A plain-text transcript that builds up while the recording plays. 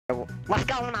what's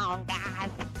going on, guys?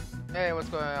 Hey, what's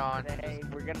going on? Today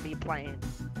we're gonna be playing.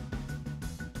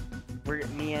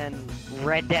 Me and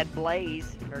Red Dead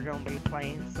Blaze are gonna be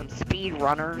playing some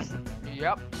SpeedRunners.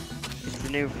 Yep. It's a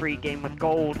new free game with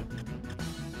gold.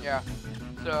 Yeah.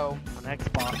 So on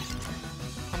Xbox.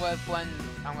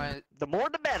 I'm gonna. The more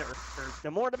the better.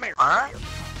 The more the merrier. Alright.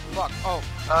 Fuck. Oh.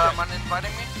 Am I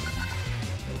inviting me?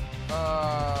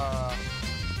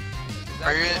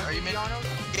 Are you making a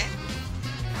game?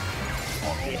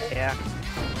 Yeah.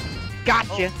 Gotcha.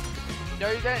 Oh. No,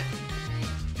 you didn't.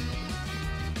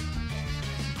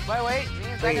 By the way, me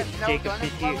and Zach have never done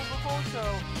this level before, so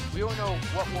we don't know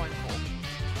what one's for.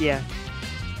 Yeah.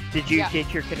 Did you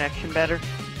get your connection better?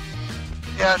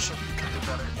 Yeah, it should be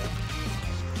better.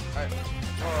 Alright.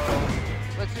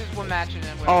 Let's do this one match and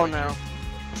then we'll. Oh no.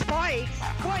 Spikes!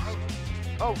 What?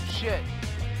 Oh shit.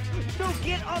 No,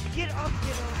 get up, get up,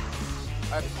 get up.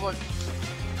 Alright, look.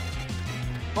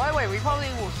 By the way, we probably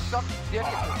will suck dick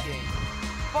at this game.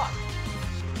 Fuck.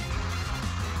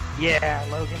 Yeah,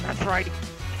 Logan, that's right.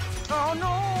 Oh no!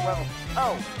 Well,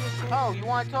 oh, you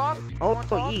wanna talk? Oh,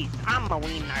 please, I'm a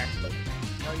wiener. No,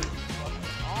 you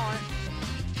fucking aren't.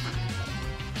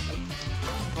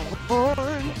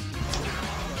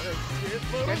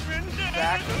 Get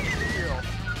back to the field.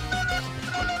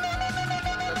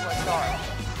 That's what I thought.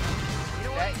 You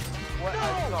know That is what I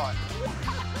thought.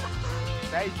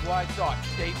 That is what I thought.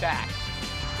 Stay back.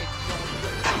 It's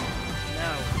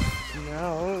No.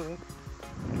 No.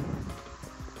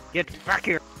 Get back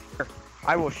here.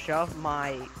 I will shove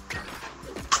my...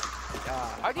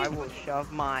 I will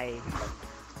shove my...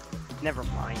 Never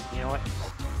mind, you know what?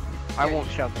 I won't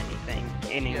shove anything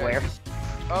anywhere.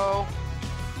 Oh.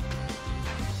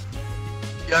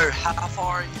 Yo, how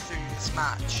far are you through this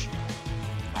match?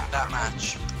 That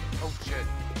match. Oh shit.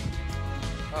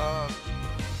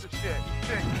 Shit.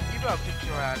 You better get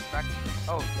your ass back.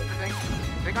 Oh, you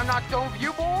think I'm not done with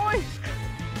you, boy?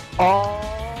 Oh.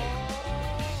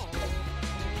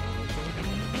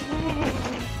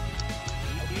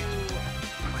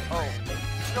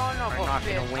 Son of a not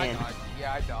bitch. gonna win.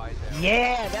 Yeah, I died there.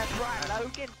 Yeah, that's right,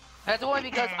 Logan. That's only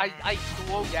because I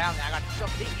slowed down and I got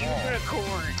stuck in the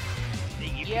unicorn.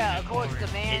 Yeah, of course, the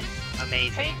man.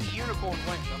 Amazing. Pink Unicorn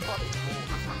wins. I'm fucking cool.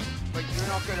 But you're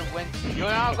not gonna win.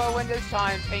 You're not gonna win this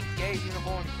time, Pink Gay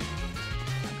Unicorn.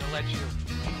 I'm gonna let you.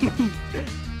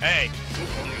 Hey.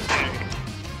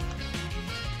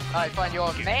 Alright, fine, you're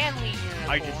a manly unicorn.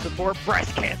 I just support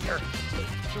breast cancer.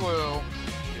 True.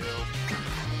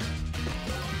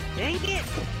 Dang it!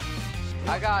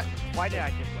 I got. Why did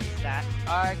I just waste that?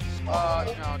 No,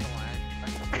 don't worry.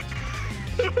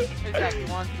 Hey, Zach, you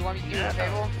want me to do a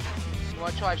favor? You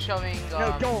want to try shoving,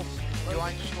 No, don't! You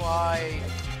want to try...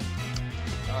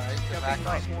 Alright, get back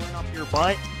up. Horn up your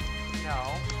butt?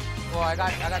 No. Well, I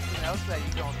got something else that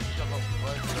you don't shove up your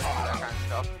butt, that kind of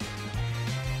stuff.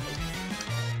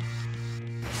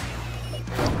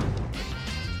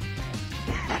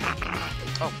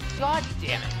 Oh, god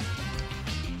damn it.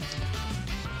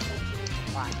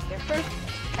 Wonderful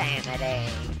family.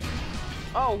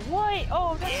 Oh, what?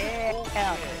 Oh, that's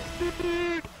yeah.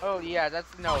 Oh, yeah, this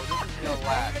is no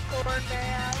lag. Unicorn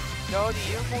man. No, the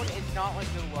unicorn is not like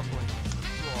the rough one.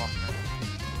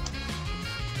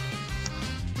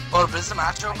 Oh, is the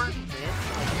match over?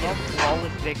 Love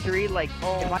flawless victory. Like,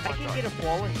 oh, if I can get a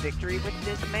flawless victory with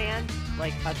this man,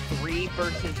 like a 3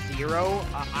 versus 0,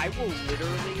 I will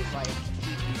literally like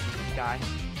keep using this guy.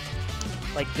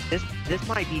 Like this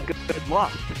might be good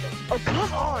luck. Oh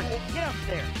come on! Get up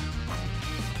there!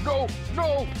 No!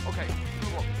 Okay.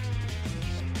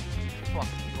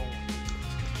 Fucking go.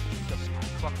 The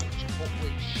fucking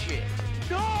Chipotle shit.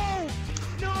 No!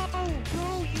 Unicorn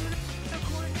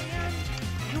man!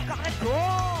 You gotta go!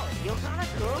 You gotta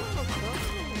go!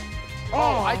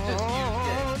 Oh, I just used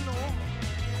it. No!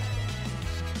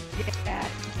 Yes!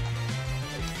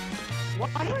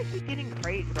 Why do I keep getting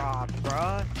crate drops,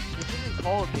 bruh? This isn't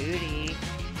Call of Duty.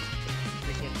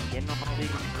 Freaking getting all these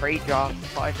crate drops,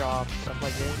 supply drops, stuff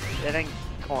like this. That ain't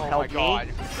gonna help me.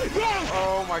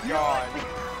 Oh my god.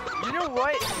 You know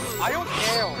what? I don't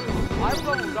care. I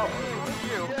leveled up.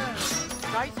 You.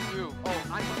 Nice move. Oh,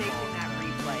 I'm taking that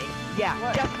replay. Yeah,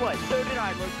 what? Guess what? So did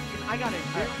I, Logan. I got a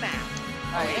new map.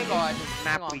 Alright, hang on. This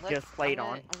map we just played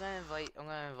on. I'm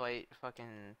gonna invite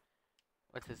fucking...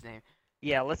 What's his name?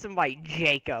 Yeah, let's invite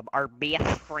Jacob, our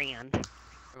best friend.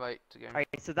 Invite again. Alright,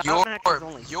 so that match is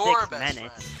only 6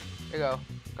 minutes. Here you go.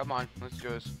 Come on, let's do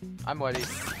this. I'm ready.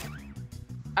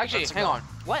 Actually, hang on.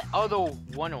 What other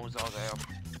one-os are there?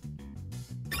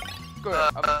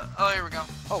 Good. Oh, here we go.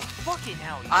 Oh, fucking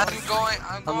hell. I'm going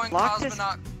Unlock this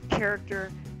cosmonaut.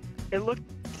 character. It looks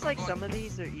looks like some of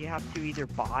these are, you have to either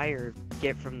buy or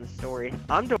get from the story.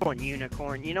 I'm doing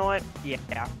unicorn. You know what?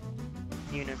 Yeah,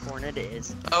 unicorn it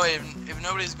is. Oh wait, if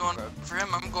nobody's going for him,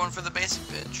 I'm going for the basic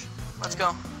bitch. Let's go.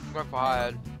 I'm going for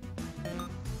hide.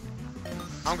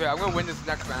 I'm gonna win this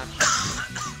next match.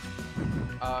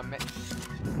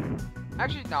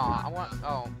 Actually, no, I want.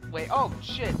 Oh, wait. Oh,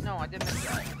 shit. No, I didn't mean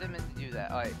that. I didn't mean to do that.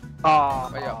 Alright.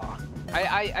 Oh,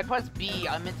 yeah. I pressed B.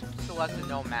 I meant to select the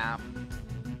no map.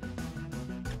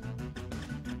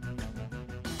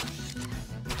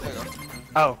 There you go.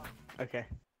 Oh, okay.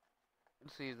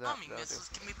 Let's see if that. Mommy misses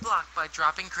can be blocked by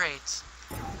dropping crates.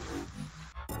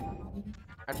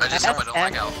 I just hope I don't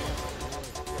lag out.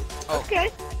 Oh. Okay.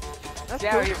 That's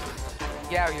Get cool. out here.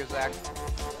 Get out here, Zach.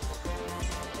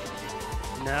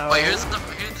 No. Wait, here's the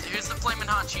flaming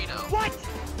hot Cheeto. What?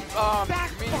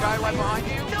 You mean the guy right behind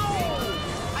you? No!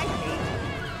 I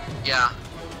hate Yeah.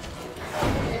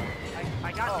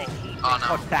 I got the heat Oh, no.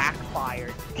 called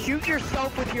backfired. Shoot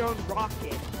yourself with your own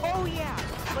rocket. Oh yeah!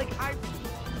 Like I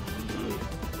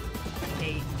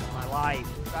hate my life.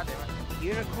 God damn it.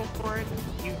 Unicorn,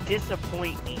 you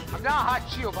disappoint me. I'm not Hot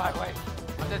Cheeto, by the way.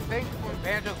 I'm the thing from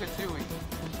Banjo-Kazooie.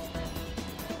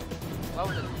 What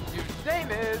was the dude's name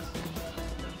is?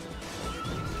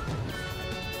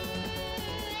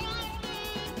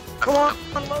 Come on,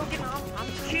 Logan, I'm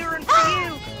cheering for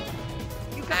you.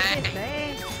 You got this,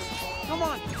 man. Come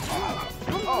on.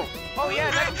 Come on. Oh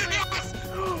yeah, that's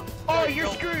Oh, you're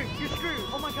screwed. You're screwed.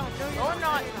 Oh my god, no, No, I'm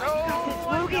not. No, You got this,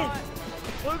 I'm Logan. not.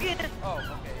 Logan. Oh,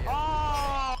 okay.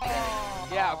 Yeah. Oh.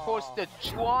 Yeah, of course, the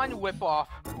Chuan whip-off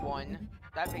one.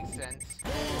 That makes sense.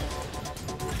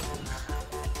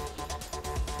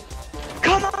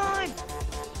 Come on.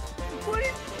 What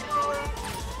is going?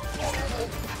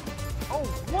 Oh,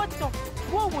 what the?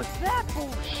 What was that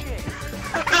bullshit?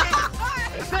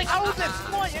 It's like I was at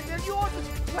front and then you all just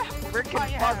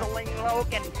Freaking puzzling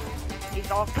Logan.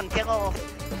 He's all confused.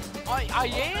 I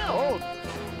am. Oh.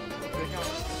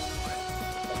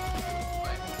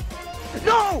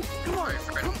 No! Come on!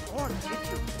 Come on! Get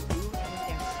your food down.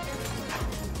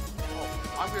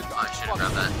 I'm gonna. Oh, I should have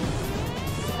grabbed that.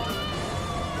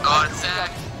 Oh, it's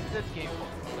Zach. This game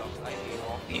sucks. I hate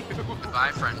all of you.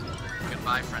 Goodbye, friend.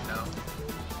 Goodbye, friendo.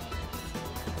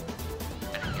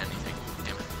 I didn't get anything.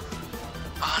 Damn it.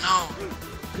 Oh no!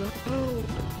 Go!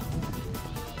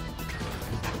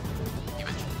 You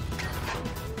bitch.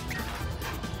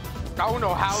 I don't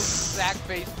know how Zach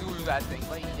faced through that thing,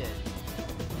 but he did.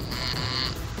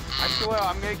 I swear,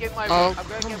 I'm gonna get my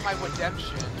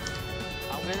redemption.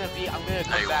 I'm gonna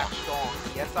come back strong.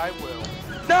 Yes, I will.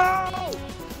 No!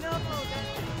 No!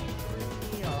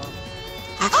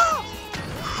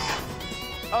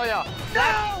 Oh yeah.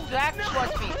 No! Zach, No!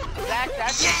 trust me. Zach,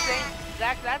 that's the same.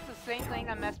 Zach, that's the same thing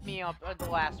that messed me up at the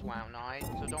last round, alright?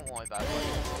 So don't worry about it.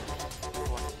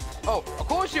 Oh, of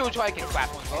course you'll try to get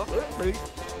grappling hook.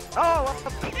 Oh,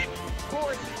 of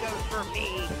course he goes for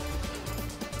me.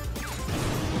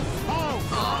 Oh,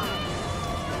 God.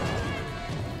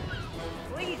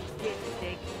 Please get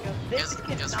taken.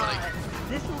 Guess what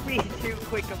This will be too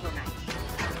quick of a match.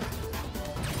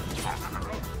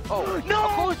 Oh,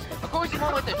 No! Of course you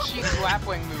went with the cheap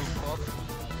grappling move, Hook.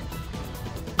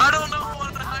 I don't know.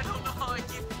 I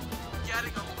keep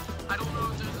getting them. I don't know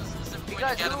if there's a specific way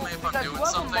to get them if I'm doing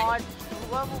something.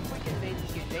 Whoever freaking made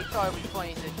this game, they thought it was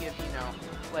funny to give, you know,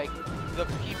 like, the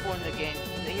people in the game.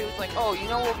 He was like, oh, you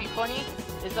know what would be funny?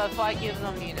 Is if I give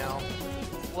them, you know,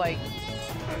 like...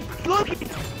 Look!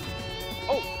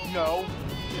 Oh, no.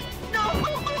 No!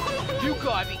 You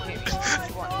gotta be kidding me.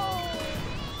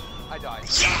 I died.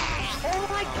 Oh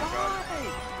my god!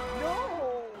 No!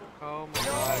 Oh my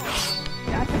god.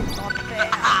 That's not fair!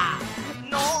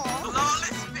 No!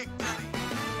 Flawless victory.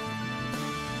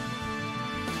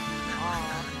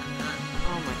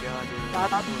 Oh my god, dude.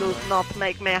 That does not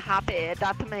make me happy.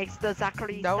 That makes the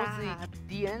Zachary That was sad.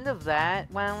 the end of that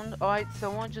round. Alright,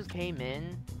 someone just came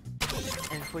in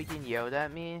and freaking yelled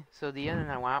at me. So the end of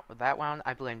that round,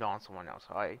 I blamed on someone else.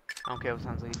 Alright, I don't care if it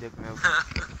sounds like a dick move.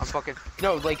 I'm fucking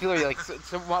no, like literally, like so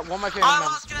one of my family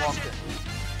members walked in.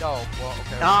 Oh, well,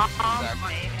 okay. Oh,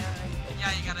 Exactly.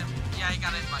 Yeah, you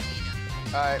gotta invite me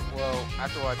again. Alright, well,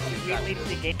 after I beat You that. leave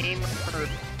the game or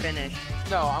finish.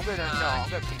 No, I'm gonna beat that.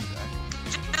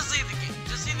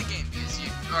 Just see the game because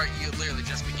you literally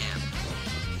just began.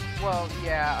 Well,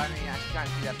 yeah, I mean, I can kind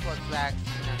of see that. Plus, Zach,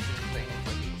 and that's the thing. It's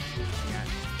like he's losing it.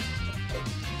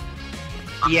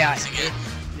 I'm Yeah, losing it.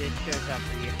 It shows up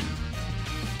for you.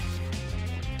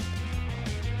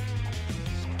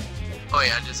 Oh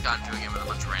yeah, I just got into a game with a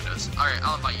bunch of randos. Alright,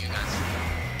 I'll invite you guys.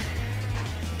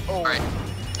 Oh, Alright.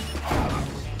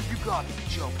 you gotta be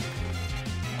joking.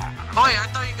 Oh yeah, I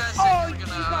thought you guys said you were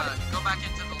gonna go back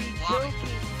into the lobby.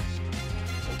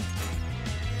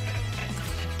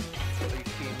 Are you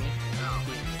kidding me? No.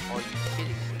 Are you kidding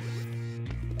me?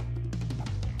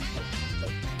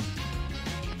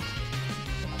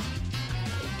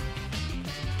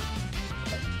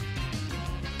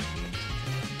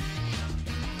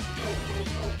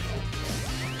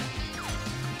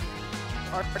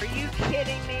 Are you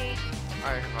kidding me?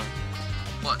 Alright, hang on.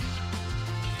 What?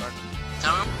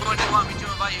 Tell me when you want me to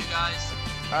invite you guys.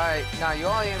 Alright, now you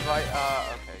only invite,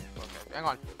 okay. Hang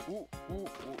on. Ooh.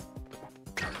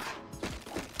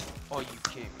 Oh, you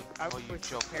kidding me? I was Oh, you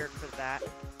joking? prepared for that.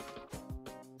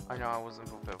 I know I wasn't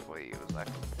prepared for you. It was like,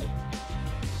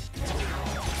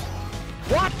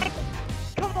 What?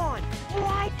 Come on!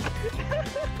 What?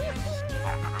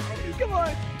 Come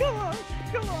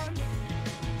on!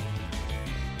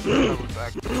 I was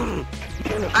like,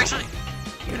 Actually,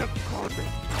 Unicorn!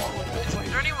 is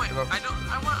there any way?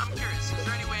 I'm curious. Is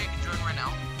there any way I can join right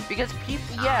now? because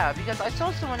people, yeah, because I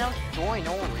saw someone else join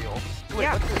Oriole. Wait,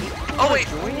 Yeah. what's the Oh wait.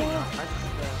 Joining us.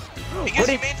 Because What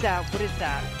you is made. that? What is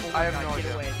that? Oh my I have God, no get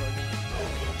idea. away, Logan.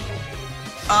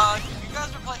 You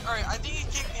guys are playing. All right, I think you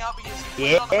kicked me out because you put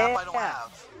it on the map I don't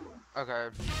have. Okay,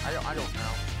 I don't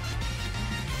know.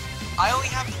 I only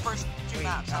have the first two Wait,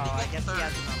 maps. oh, I I think guess that's he the third.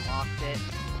 hasn't unlocked it.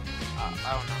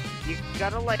 I don't know. You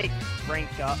gotta like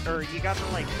rank up, or you gotta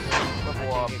like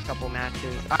Level up. a couple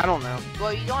matches. I don't know.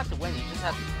 Well, you don't have to win. You just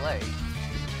have to play.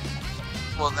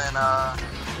 Well then,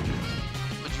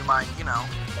 would you mind, you know?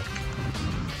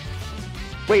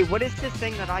 Wait, what is this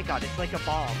thing that I got? It's like a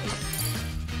bomb.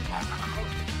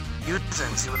 Use it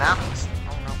and see what happens.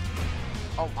 I don't know.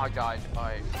 Oh my God!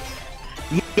 Alright.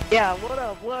 Yeah, what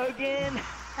up, Logan?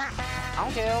 I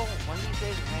don't care. One of these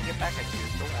days I'm gonna get back at you.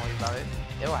 Don't worry about it.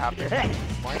 It'll happen.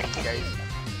 One of these days.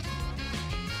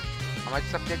 I might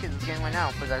suck dick in this game right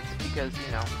now, but that's because,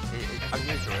 you know, I'm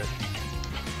new to it.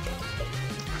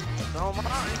 So am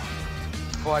I.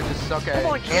 Well, I just suck at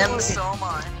Come on, it, kill And so am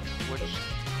I. which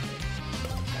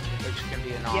can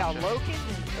be an Yeah, option. Logan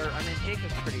I mean,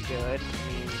 Jacob's pretty good.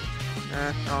 I mean,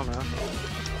 I don't know.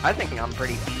 I think I'm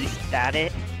pretty beast at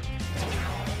it.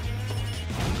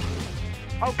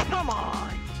 Oh, come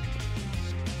on!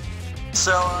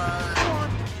 So, Come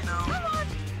on! you know. Come on!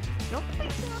 Don't be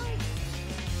sorry.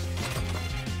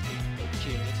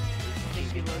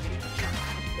 Thank you,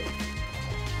 Logan.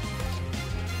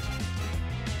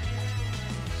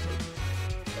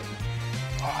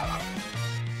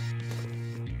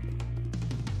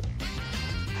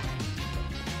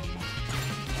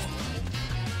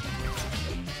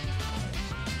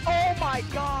 Oh my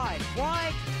God!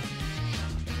 What?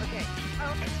 Okay,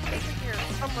 listen here.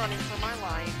 I'm running for my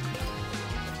life.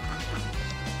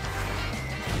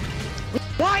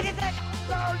 Why did that?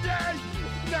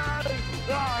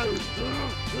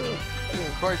 Jesus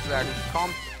Christ, Zach,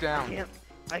 calm down.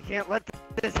 I can't let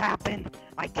this happen.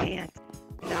 I can't.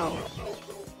 No.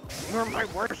 You're my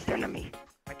worst enemy.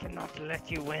 I cannot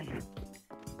let you win.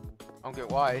 I don't get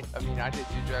why. I mean, I did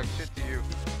do jack shit to you.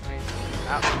 I mean,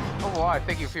 oh, well, I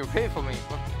think you feel pity for me,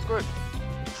 but it's good.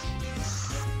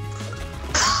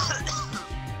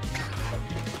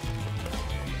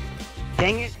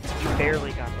 Dang it! You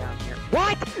barely got down here.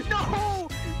 What? No!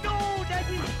 No! That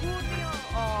just screwed me up.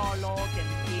 Oh, Logan,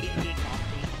 he got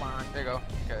me fun. There you go.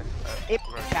 Okay. It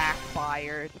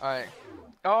backfired. Alright.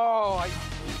 Oh,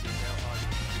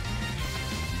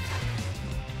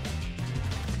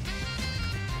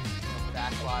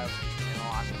 backfire. You know,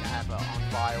 I mean, I have a on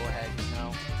fire head. You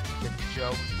know, get the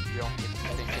joke. You don't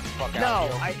get the fuck out.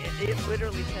 No, of here. it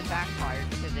literally said backfired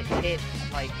because it hit,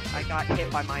 like, I got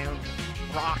hit by my own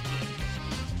rocket.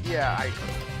 Yeah, alright,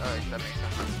 that makes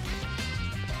sense.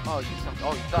 Oh, you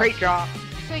thought. Great job.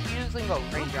 You think using a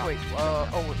Great job. wait, for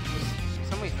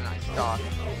some reason I stopped.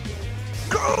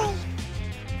 Go!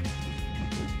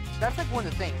 That's like one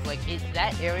of the things, like, is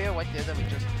that area right there that we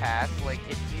just passed, like,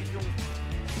 if you don't...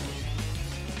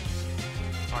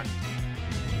 Fine.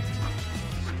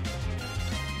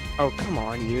 Oh, come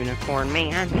on, unicorn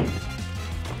man. You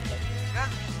guys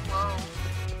are slow.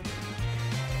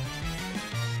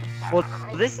 Well,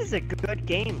 this is a good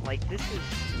game. Like, this is...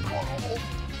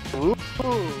 Ooh.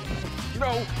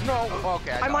 No!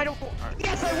 Okay, I might have... Alright.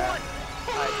 Yes, I won!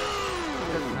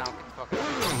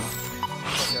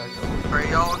 Are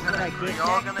y'all Did I get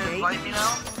gonna that, invite me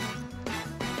now?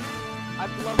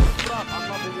 I've leveled up. I'm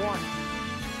level 1.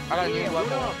 I got a new Yeah,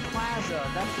 level. what up,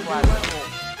 Plaza? That's the Plaza. new level.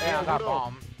 Yeah, I got what up?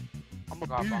 bomb. I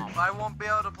got bomb. I won't be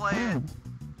able to play it.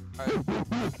 Alright.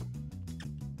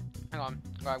 Hang on.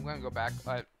 Alright, I'm gonna go back.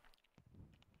 Alright.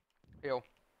 Heal.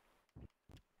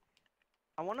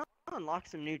 I wanna unlock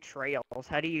some new trails.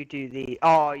 How do you do the?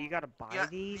 Oh, you gotta buy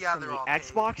these from they're the all paid.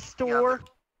 Xbox store.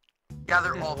 Yeah,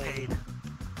 they're all paid.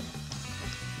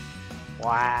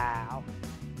 Wow.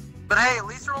 But hey, at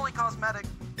least they're only cosmetic.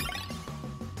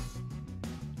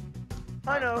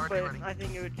 I know, Alright, but ready. I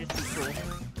think it would just be cool.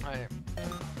 Alright.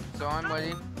 So I'm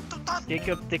waiting.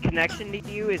 Jacob, the connection to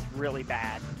you is really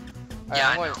bad. Yeah,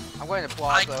 I know. I'm going to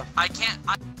Plaza. I can't.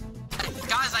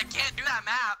 Guys, I can't do that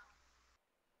map.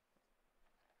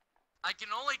 I can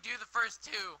only do the first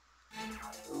two.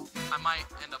 I might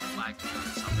end up lagging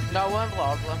or something. No, we're in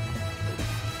Plaza.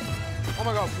 Oh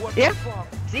my god, what Yeah. the fuck?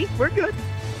 See, we're good.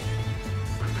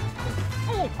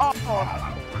 Oh.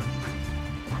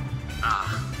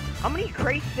 How many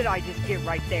crates did I just get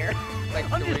right there? Like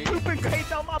I'm 3. just pooping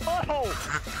crates out my butthole.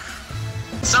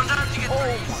 Sometimes you get Oh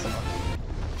threes. my god.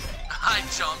 I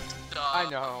jumped. I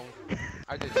know.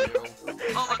 I did too. Oh,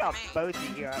 I look got at me. both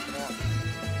of you at once.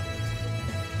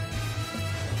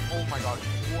 Oh my god.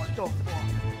 What the fuck?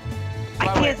 I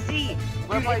By the way, can't see.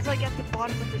 where Dude, am I- it's like at the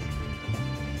bottom of this.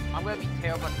 I'm gonna be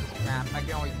terrible at this map. I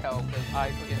can always tell because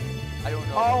I don't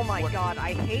know. Oh my what- god,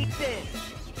 I hate this.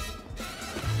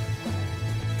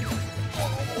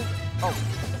 Oh.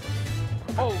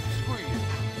 Oh, screw you.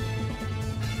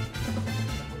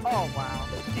 Oh wow.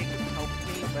 Jacob helped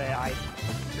me, but I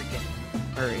freaking.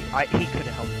 He could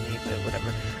have helped me, but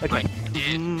whatever. Okay. I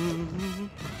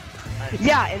did.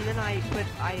 Yeah, and then I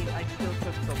still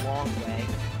took the long way.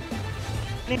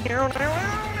 I don't know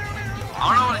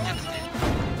what I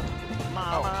did.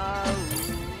 Mama.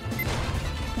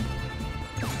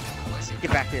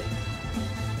 Get back here.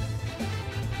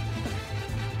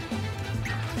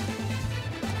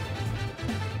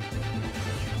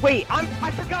 Wait,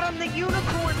 I forgot I'm the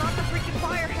unicorn, not the freaking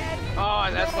firehead.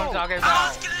 Oh, that's what I'm talking I about.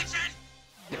 lost connection.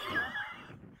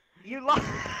 You lost.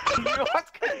 You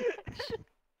lost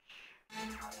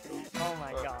Oh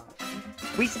my god.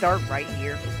 We start right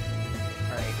here.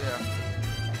 Alright. Yeah.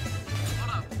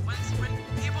 Hold up. When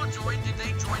people joined, did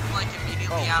they join like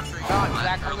immediately after you God, won,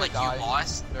 Zach, or I'm like gonna you die.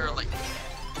 lost, or like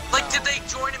did they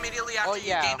join immediately after you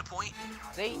yeah. gained a point?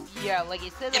 Like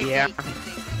it said like Yeah.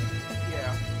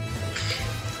 yeah.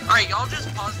 All right, y'all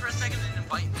just pause for a second and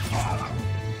invite me.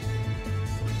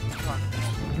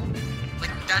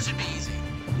 Like that should be easy.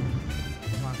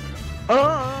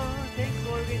 Oh, thanks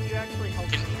Logan, you actually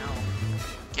helped me out.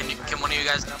 Can one of you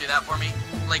guys do that for me?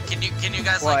 Like, can you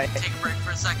guys like What? take a break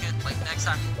for a second? Like next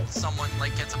time someone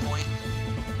like gets a point.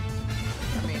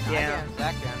 I mean, Yeah. I can,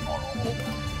 Zach can.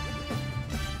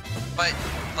 But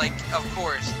like, of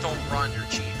course, don't run or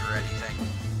cheat or anything.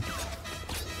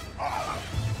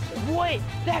 What?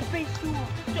 That face threw a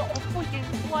freaking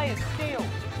flying tail.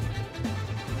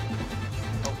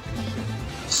 Oh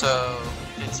shit. So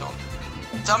did someone?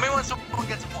 Tell me when someone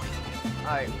gets a point.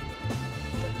 Alright.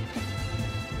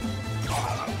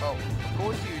 Oh, of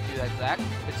course you do that, Zach.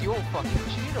 It's your fucking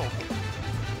cheeto.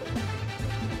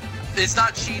 It's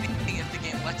not cheating if the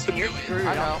game lets you You're do screwed, it.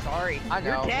 I know. I'm sorry. I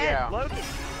know, You're dead, yeah. Logan.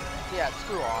 Yeah,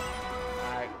 screw off.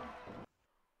 Alright.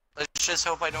 Let's just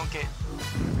hope I don't get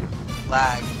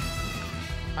lag.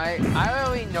 I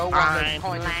already know what I'm I'm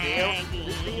going to do. lagging.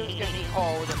 This video is gonna be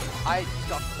called I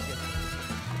Suck.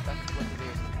 That's what the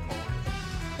video is called.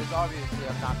 Because obviously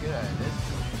I'm not good at this.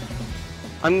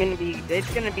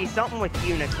 It's gonna be something with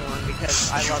unicorn because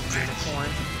I love unicorn.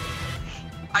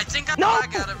 I think I No!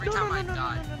 lag out every time I no,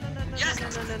 die. no, no, no, no, Yes! no,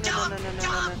 no, no, no, Kill no, him! no, no,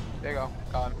 Kill no, him! no. There you go.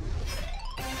 Got him.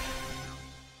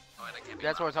 Oh, wait, I can't be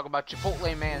That's what we're talking about.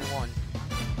 Chipotle Man 1.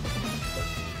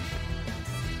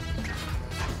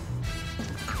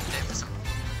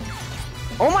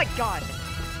 Oh my god!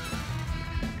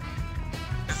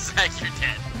 Zach, you're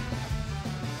dead.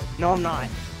 No, I'm not.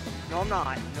 No, I'm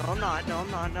not. No, I'm not. No,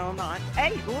 I'm not. No, I'm not.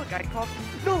 Hey, look, I called.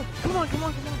 No, come on, come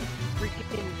on, come on.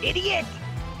 Freaking idiot!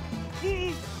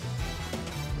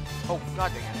 Oh,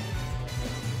 god dang it.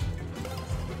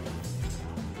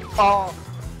 Oh.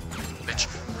 Bitch.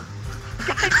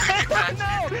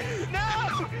 No! No!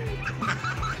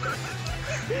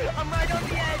 I'm right on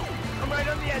the edge! I'm right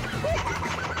on the edge!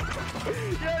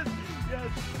 Yes! Yes!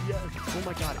 Yes! Oh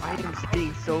my god, I am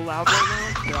being so loud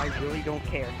right now that I really don't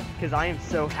care. Because I am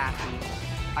so happy.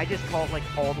 I just called like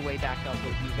all the way back up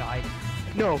with you guys.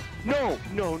 No! No!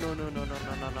 No, no, no, no, no,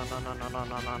 no, no, no, no, no, no, no,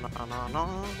 no, no, no, no,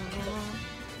 no.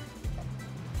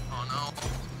 Oh no.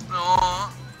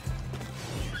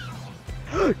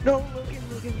 No, Logan.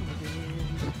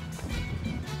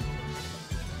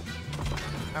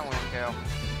 I want to kill.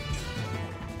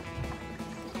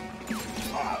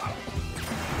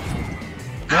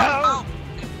 No! Oh!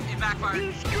 It backfired.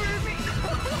 You screwed me!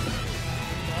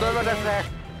 Sorry about that, Zach.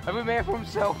 Every man for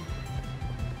himself.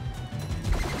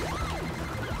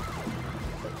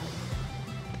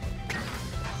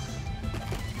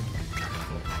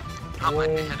 Oh, my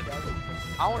head.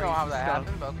 I don't know how that stuff.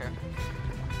 happened, but okay.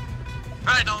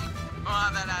 I don't know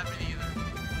how that happened either.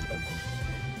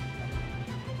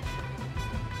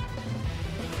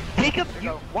 Jacob,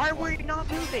 Go. why were you not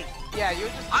moving? Yeah, you were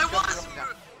just. I jumping was.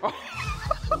 up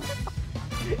and down.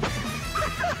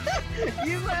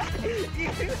 You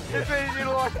You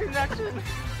lost connection.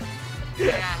 May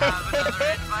I have another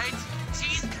invite?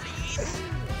 Cheese, please.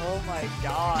 Oh my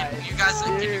god. Can you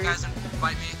guys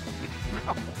invite me?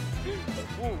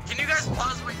 Can you guys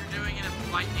pause what you're doing and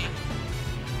invite me?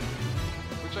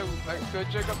 Which I could,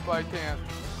 Jacob, but I can't.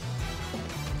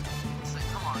 It's like,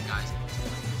 come on, guys.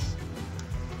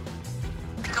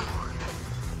 Come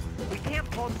on. We can't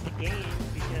pause the game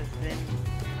because then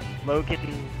Logan,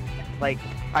 like,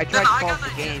 I tried No, to I got pause an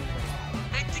the game.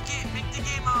 Make the game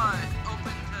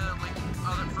open to like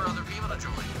for other people to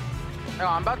join. No,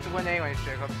 I'm about to win anyways,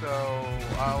 Jacob, so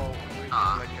I'll...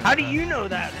 How do you know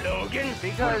that, Logan?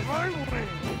 Because... I win.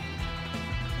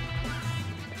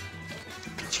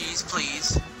 Cheese,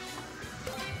 please.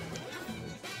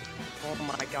 Oh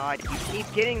my god, you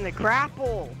keep getting the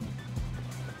grapple!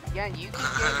 Yeah, you keep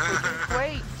getting freaking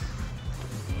plates!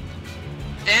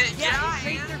 Yeah,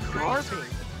 and they're garbage!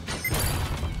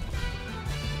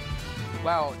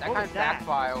 Wow, that What kind was of that?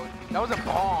 backfired. That was a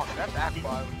bomb. That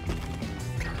backfired.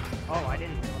 Oh, I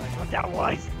didn't realize what that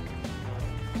was.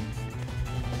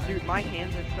 Dude, my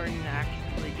hands are starting to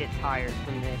actually get tired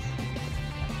from this.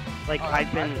 Like, Oh,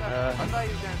 I've been, I thought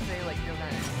you were gonna say, like, you're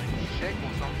gonna, like, shake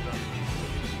or something.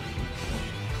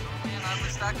 Man, I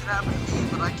wish that could happen to me,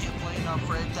 but I can't play enough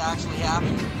for it to actually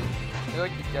happen. You're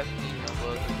like the Destiny, you know,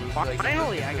 like,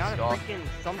 Finally, I got a freaking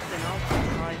something else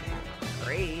besides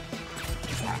grades.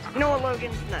 You know what,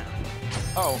 Logan? No.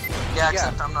 Oh, Yeah,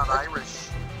 except I'm not Irish.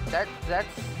 that's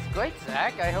great,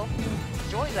 Zach. I hope you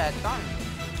enjoy that time.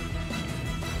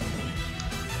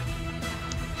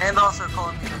 And also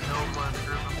calling me the noble of the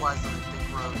group implies that the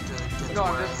big road to get to No,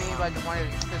 I'm where just I mean am. like the one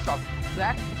that's pissed off.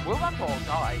 Zach, we're about to all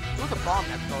die. It was a bomb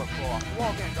that's gonna blow up. We're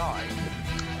all gonna die.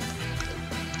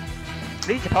 What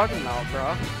are you talking about,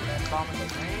 bro? That bomb is the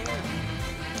same.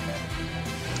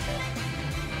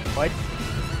 What?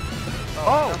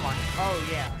 Oh, never mind. Oh,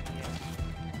 yeah.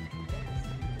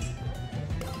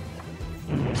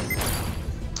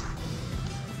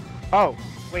 Oh,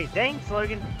 wait, thanks,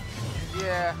 Logan.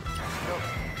 Yeah.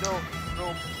 No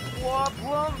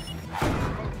problem.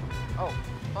 Oh,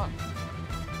 fuck.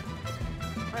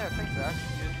 Hey, thanks, Zach.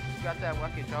 You got that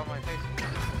wreckage on my face.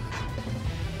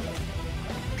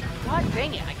 God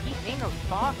dang it, I keep hitting those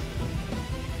boxes.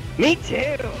 Me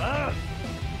too. Ugh.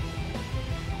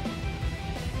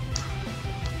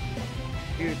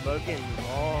 Dude, Logan,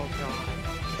 oh god.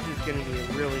 This is gonna be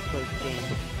a really close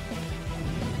game.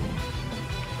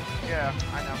 Yeah,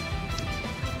 I know.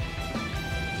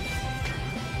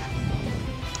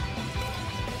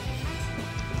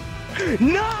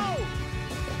 No!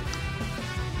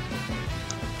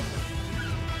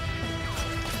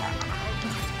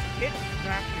 Hit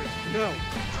Fracture. No.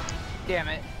 Damn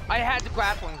it. I had the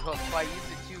grappling hook, but I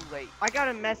used it too late. I got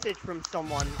a message from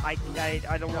someone. I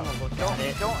don't want to look at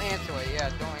it. Don't answer it. Yeah,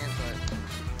 don't answer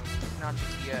it. Not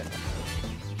just yet.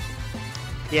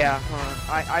 Yeah,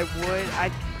 I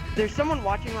would. There's someone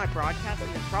watching my broadcast,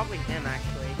 and it's probably him,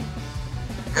 actually.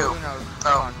 Who? Who knows?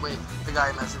 Oh, wait, the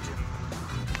guy messaged you.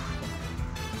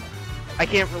 I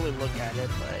can't really look at it,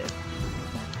 but...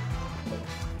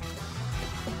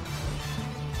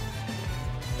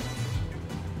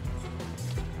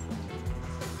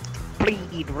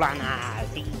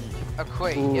 SpeedRunners. A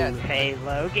crate, Ooh, yes. hey,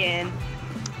 Logan.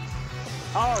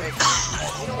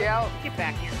 Oh, Yeah, get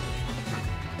back here.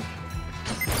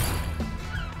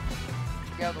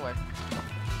 get out of the way.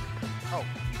 Oh,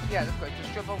 yeah, that's great.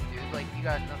 Just jump over, dude. Like, you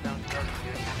got nothing else to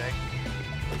do today.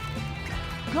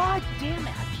 God damn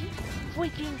it! I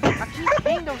keep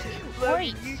hitting those Look,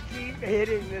 crates. you keep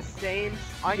hitting the same...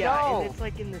 I yeah, know. and it's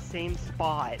like in the same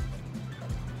spot.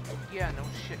 Yeah, no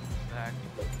shit, Zach.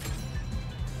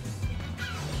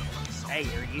 Hey,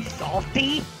 are you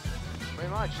salty? Pretty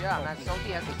much, yeah. I'm not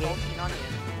salty as a salty onion.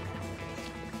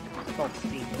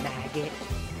 Salty maggot.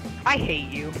 I hate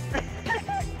you.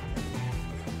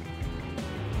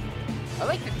 I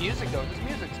like the music though. This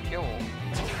music's cool.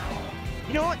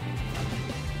 You know what?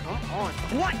 Come on.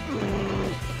 What?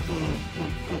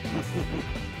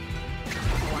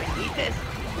 Oh, I need this.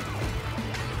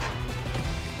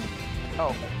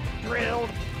 Oh, Drilled.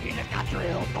 You just got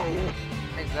drilled. Boom.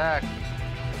 hey Zach. Do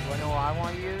I know what I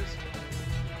want to use?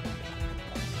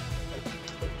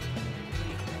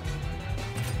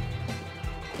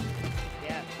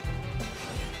 Yeah.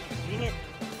 Dang it.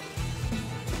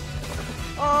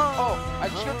 Oh, I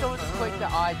tripped over the quake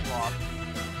that I dropped.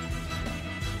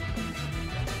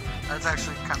 That's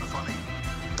actually kind of funny.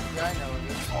 Yeah, I know it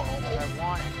is. I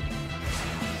want it.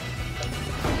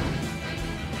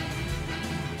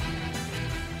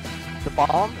 The bombs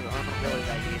aren't really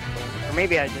that useful. Or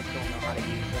maybe I just don't know how to use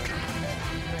them.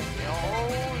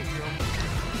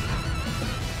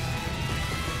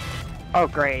 Oh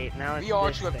great, now it's We all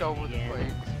this tripped thing over the again.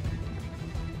 quakes.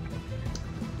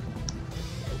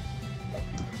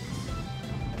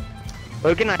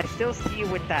 Logan, I still see you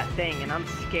with that thing, and I'm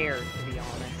scared, to be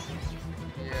honest.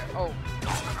 Yeah. Oh.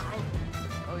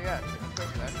 Oh yeah.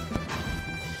 That's that.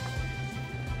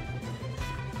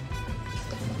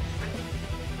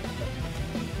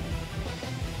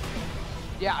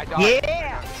 Yeah, I died.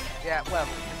 Yeah! Yeah. Well,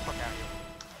 get the fuck out of here.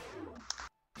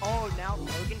 Oh, now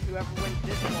Logan, whoever wins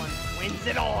this one, wins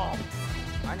it all!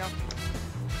 I know.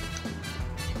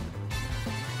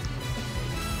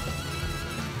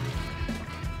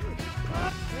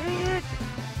 Dang it!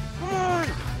 Come on!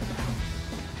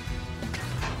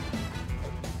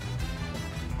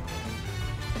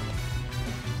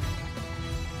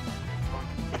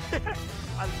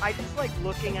 I just like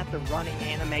looking at the running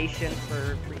animation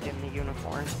for freaking the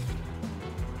unicorn.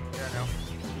 Yeah, I know.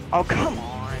 Oh, come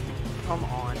on. Come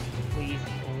on. Please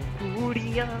don't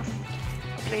do this.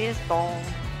 Please don't.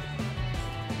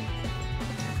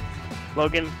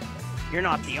 Logan, you're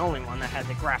not the only one that has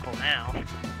a grapple now.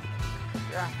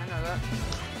 Yeah, I know that.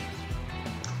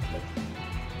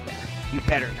 You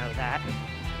better know that.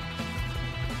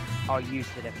 I'll use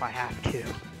it if I have to.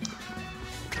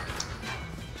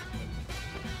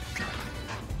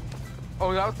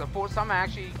 Oh, that was the first time I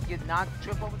actually did not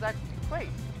trip over that quake.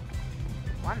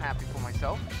 Well, I'm happy for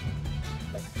myself.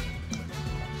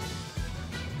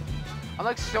 I'm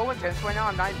like so intense right now,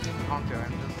 I'm not even doing content.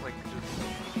 I'm just like,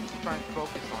 just trying to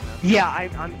focus on this. Yeah,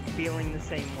 I'm feeling the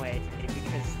same way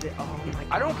because oh my god.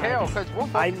 I don't care because we'll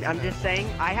focus I'm just saying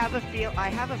I have a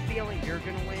feeling you're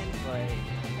gonna win, but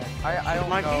I don't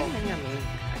my know. feeling, I mean.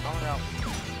 I don't know.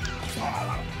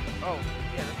 Oh,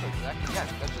 yeah,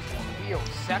 that's just real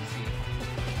sexy.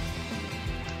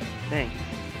 Thanks.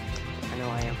 I know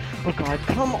I am. Oh god,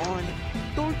 come on!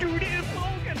 Don't do this,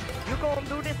 Logan! You're gonna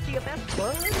do this to your best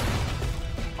bud?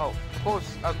 Oh,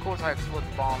 of course I explode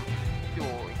the bomb.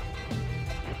 Purely.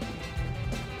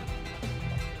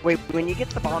 Wait, when you get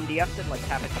the bomb, do you have to like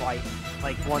tap it twice?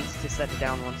 Like once to set it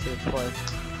down, once to explode?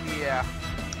 Yeah.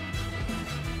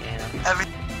 Yeah.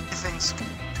 Everything's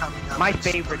coming up. My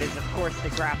favorite is of course the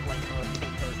grappling hook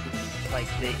because it's like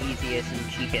the easiest and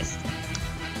cheapest.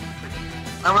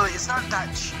 No, really, it's not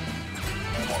that cheap.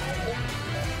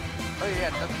 Oh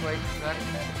yeah, that's great.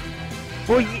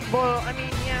 Well, I mean,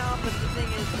 yeah, but the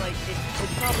thing is, like,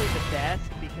 it's probably the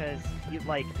best because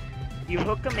you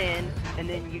hook them in, and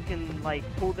then you can, like,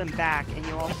 pull them back, and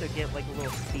you also get, like, a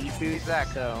little speed boost.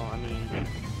 Exactly. So, I mean...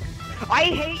 I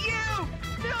hate you!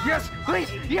 No! Yes, please,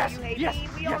 yes, You hate yes, me.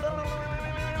 We yes.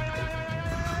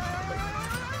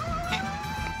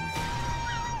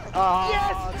 Oh,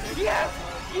 Yes!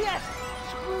 Yes!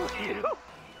 Screw you!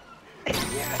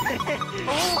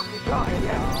 Oh my god,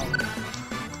 yes!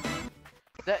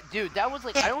 Dude, that was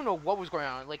like, I don't know what was going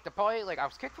on. Like, the party, like, I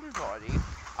was kicked from the party.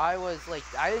 I was like,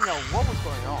 I didn't know what was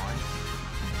going on.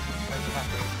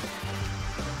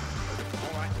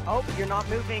 Alright. Oh, you're not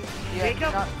moving. Yeah,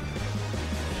 Jacob? not...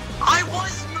 I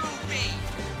was moving!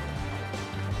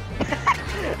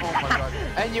 Oh my god.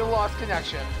 And you lost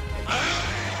connection.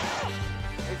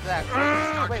 Exactly.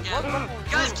 Wait, what?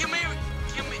 Guys, can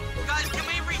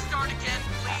we restart again,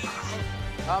 please?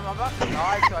 I'm about to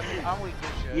die, so I mean, I'm weak as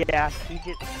shit. Yeah, he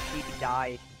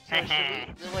died. So should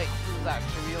we, like, do that?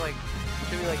 Should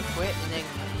we, like, quit and then,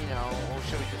 you know, or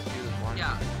should we just do this one?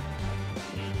 Yeah.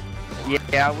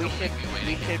 Yeah, we should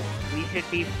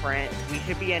be friends. We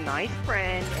should be a nice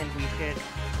friend, and we should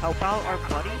help out our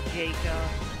buddy Jacob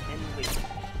and Lee.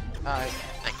 Alright.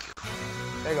 Thank you.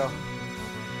 There you go.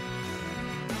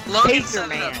 Logan Taser set it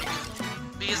man. up.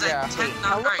 Because Yeah. I tend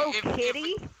not... Hello, Alright,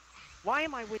 kitty? Why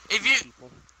am I with if these you- people?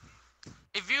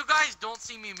 if you guys don't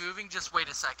see me moving, just wait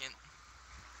a second.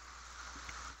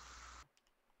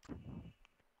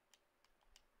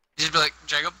 Just be like,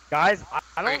 Jacob? Guys, I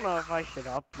don't Wait. know if I should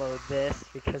upload this,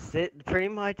 because it pretty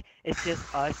much, it's just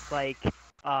us, like,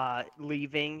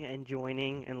 leaving and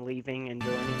joining and leaving and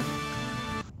joining.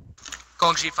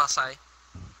 Gongji Fasai.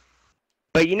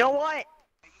 But you know what?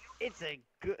 It's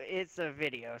a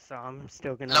video, so I'm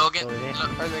still gonna Logan. upload it.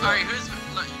 Alright,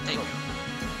 thank you.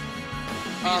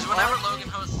 Because whenever Logan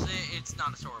hosts it, it's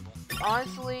not as horrible.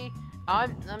 Honestly, I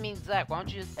mean, Zach, why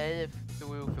don't you just edit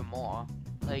through for more?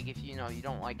 Like, if you know you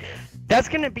don't like it. That's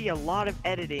gonna be a lot of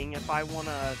editing if I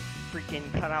wanna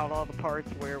freaking cut out all the parts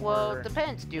where Well, we're it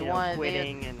depends. Do you, you know, want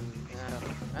quitting and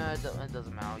stuff. it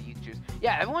doesn't matter. You choose.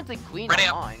 Yeah, everyone's like green Ready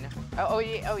up. online. Oh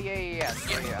yeah. Oh yeah. I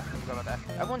forgot about that.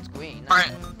 Everyone's green.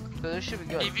 Alright, So this should be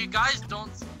good. if you guys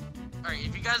don't see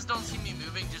me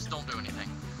moving, just don't do anything.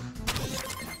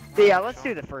 Yeah, let's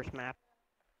do the first map.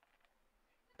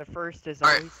 The first is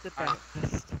Alright. always the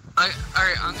best.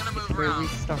 Alright, I'm gonna move Where we around.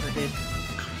 started.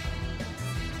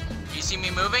 You see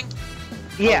me moving?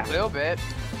 Yeah. A little bit.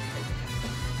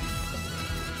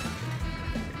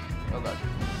 Oh god.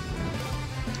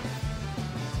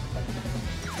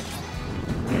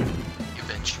 You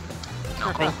bitch.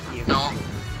 No. Thank you. No.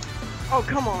 Oh,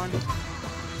 come on.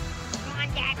 Come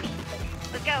on, Daddy.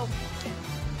 Let's go.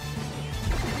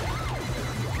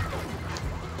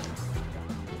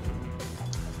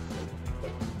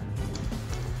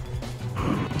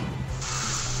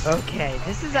 Okay,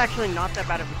 this is actually not that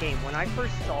bad of a game. When I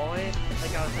first saw it,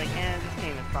 like I was like, this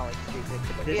game is probably stupid.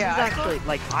 But this Yeah, is I actually,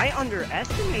 like, I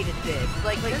underestimated this.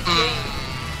 Like this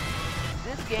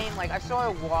game, like I saw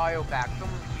it a while back. Someone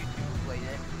on YouTube played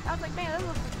it. I was like, man, that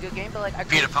looks like a good game, but like I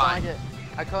couldn't find it.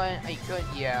 I couldn't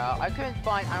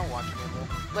find. I don't watch it anymore.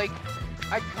 Like,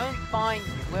 I couldn't find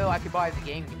where I could buy the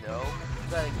game, you know,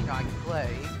 that you know I could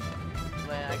play.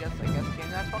 But I guess it came to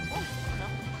Xbox One. You know?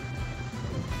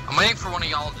 I'm waiting for one of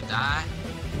y'all to die.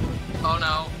 Oh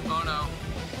no. Oh no.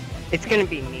 It's gonna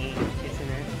be me, isn't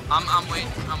it? I'm waiting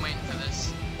for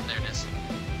this. There it is.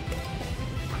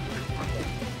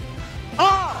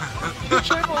 Oh!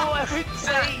 Triple every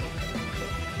Zach, day.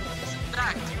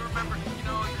 Zach, do you remember, you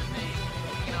know your thing?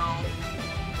 You know,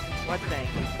 What thing?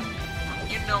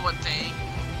 you know what thing?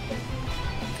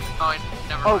 Oh,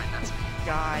 never Oh. mind, that's me.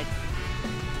 God.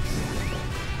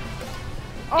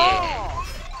 Yeah. Oh!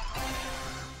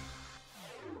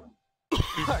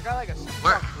 I got like a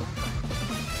Where?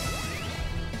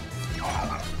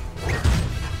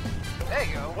 There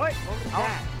you go. What? What was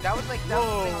that? That was like that was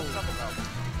the thing I was Whoa. talking about.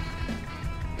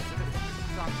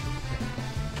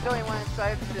 So anyone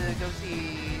excited to go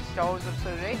see Star Wars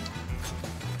Episode 8?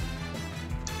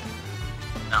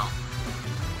 No.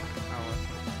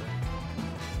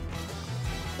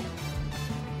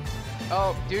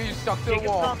 Oh, dude, you stuck to the Jacob's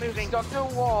wall. not moving. Stuck to the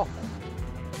wall.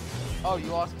 Oh, you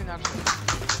lost connection.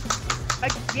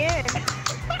 Again!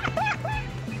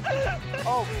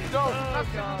 Oh, no, Oh,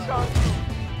 connection God. is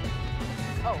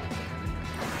Oh,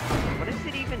 What does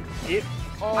it even do?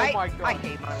 oh I my god.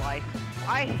 hate my life.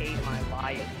 I hate my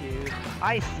life, dude.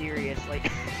 I seriously.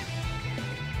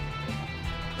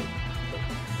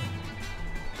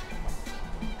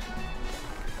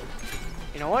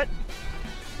 You know what?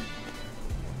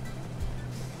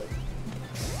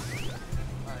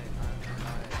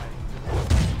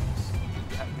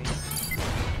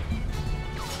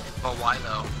 But why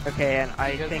though? Okay, and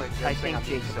I Because, think like, this thing I'm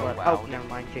being Jacob so left. loud. Oh, never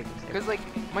mind, Jacob's there. Cause like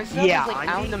my stuff Yeah, is like I'm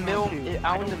out in the being middle, loud, too.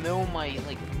 out I in the don't- middle of my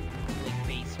like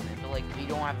basement, but like we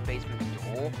don't have a basement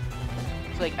door.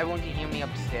 So like everyone can hear me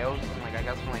upstairs, and like I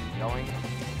guess I'm like yelling.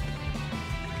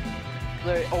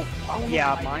 Like, oh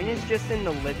Yeah, my mine is just in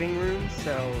the living room,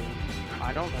 so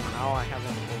I don't know how I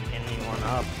haven't woken anyone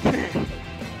up.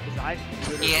 Because I've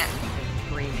literally Yeah. been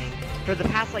screaming. For the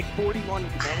past like 41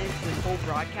 minutes, this whole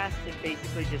broadcast is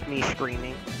basically just me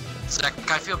screaming. Zach,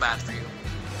 I feel bad for you.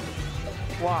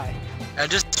 Why? I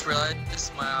just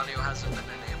realized my audio hasn't been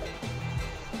enabled.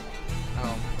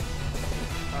 Oh.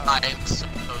 I am so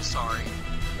sorry.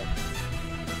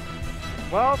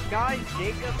 Well, guys,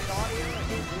 Jacob's audio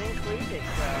isn't included,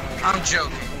 so... I'm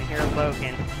joking. You can hear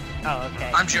Logan. Oh,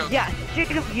 okay. I'm joking. Yeah,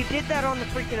 Jacob, you did that on the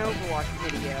freaking Overwatch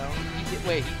video.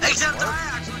 Wait. Except I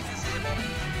actually disabled it.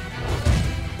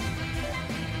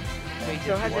 Wait,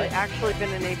 So has it actually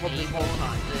been enabled this whole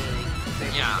time?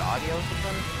 Yeah. The audio or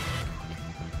something?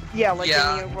 Yeah, like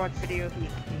Yeah. in the Overwatch video,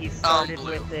 he started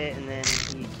blue. with it and then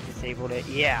he disabled it.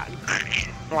 Yeah.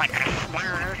 Like.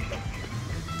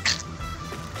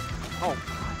 Oh,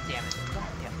 god damn it.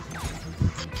 God damn it.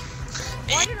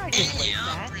 Why did I just like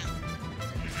that?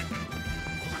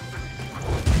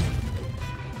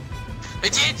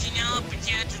 But did you know,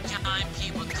 potato time,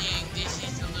 people think this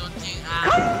is a little thing. Try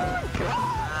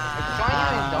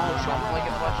and don't show me like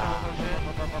a flash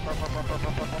or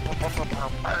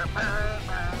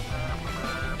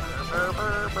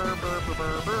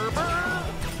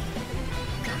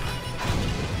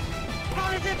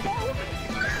How does it move?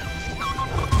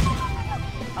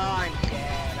 I'm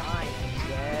dead. I'm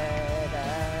dead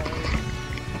as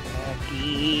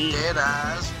Becky. Dead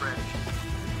ass French.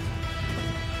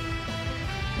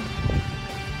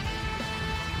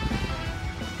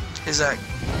 Is that?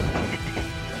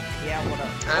 Yeah, what up?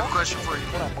 I have a question for you.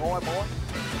 What up, boy?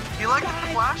 Do you like God,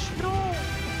 Flash? No!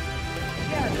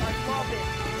 Yes, I love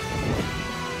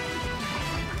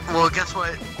Well, guess what?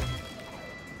 it.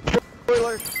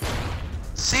 Spoiler.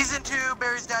 Season 2,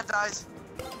 Barry's dad dies.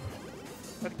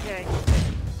 Okay.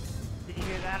 Did you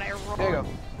hear that, Aaron? There you go.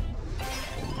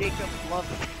 Jacob loves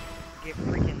to get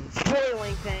freaking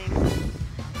spoiling things.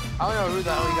 I don't know who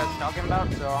the hell you guys talking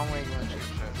about, so I'm waiting to shoot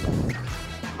shit.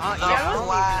 Yeah, I don't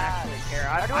even actually care.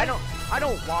 I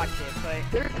don't watch it, but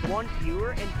there's one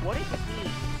viewer, and what if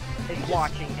he is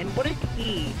watching, and what if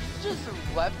he Just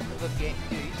left the game,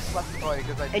 dude. He just left the party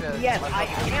because I and said. yes, I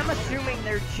am assuming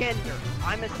their gender.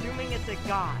 I'm assuming it's a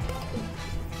guy.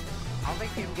 I don't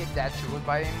think people get that triggered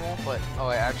by it anymore, but oh,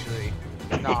 wait, actually,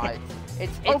 no,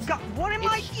 it's Oh God, what am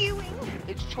I doing?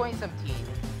 It's 2017.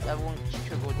 Everyone's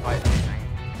triggered by everything.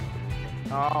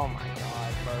 Oh my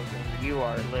God, Logan, you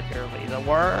are literally the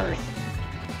worst.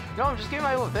 No, I'm just getting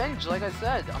my revenge. Like I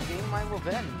said, I'm getting my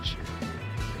revenge.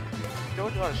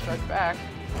 Told you how to strike back.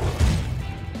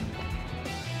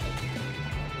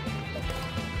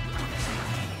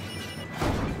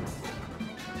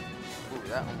 Ooh,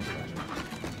 that one.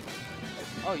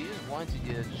 Oh, you just wanted to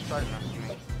do that. Just try to mess with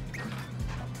me.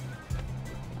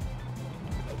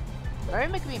 Why are you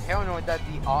making me paranoid that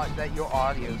that your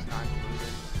audio's not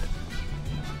included?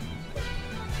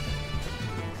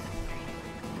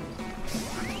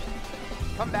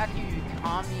 Come back, you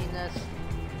communist,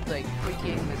 like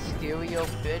freaking Mysterio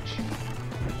bitch.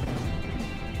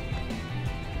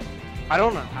 I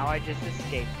don't know how I just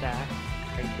escaped that.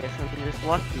 I guess I'm just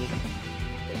lucky.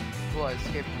 What,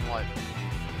 escape from what?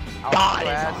 God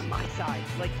is on my side.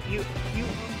 Like you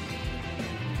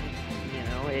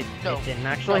know, it didn't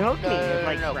actually hook me. It,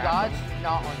 like, No, grabbed God's me.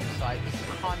 not on your side.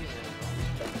 It's communism.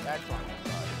 That's on your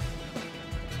side.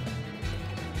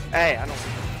 Hey, I don't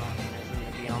want communism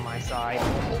to be on my side.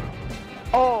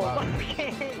 Oh,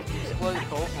 okay. Well,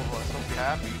 both of us. Don't be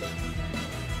happy.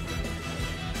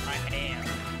 I am.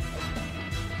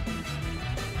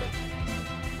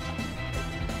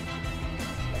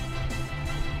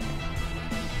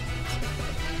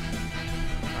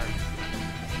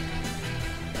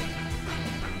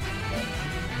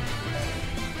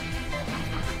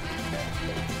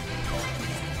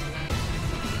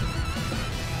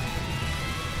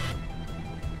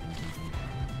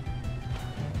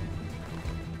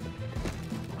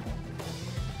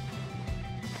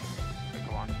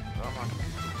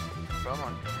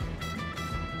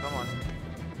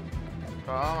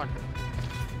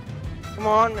 Come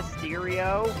on,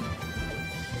 Mysterio.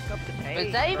 Pick up the pace.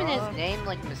 Is that even bruh. his name,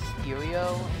 like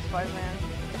Mysterio in Spider-Man?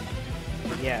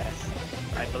 Yes,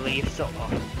 I believe so.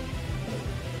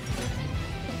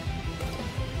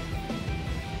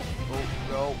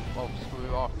 Oh, screw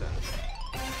you off then.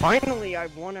 Finally, I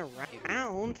won a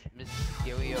round.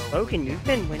 Mysterio. Logan, you've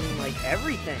been winning like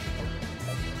everything.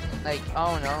 Like,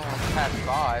 oh no, past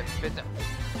 5. But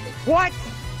What?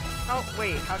 Oh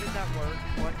wait, how did that work?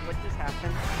 What just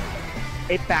happened?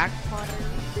 It backfired.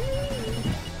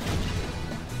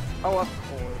 Oh, of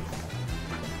course.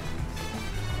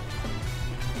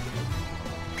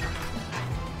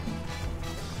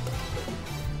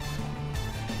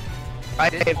 I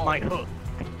have my hook,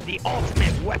 the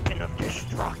ultimate weapon of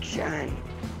destruction.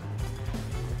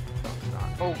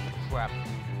 oh crap.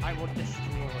 I will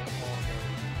destroy all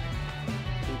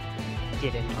those who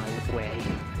get in my way.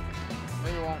 No,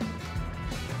 you won't.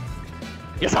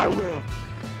 Yes, I will.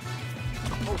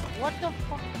 Oh, what the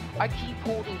fuck? I keep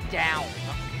holding down.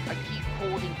 I keep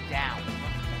holding down.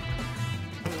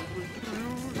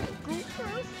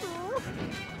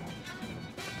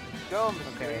 Go,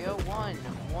 Mysterio.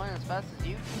 One as fast as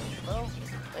you can, bro.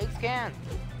 Legs can.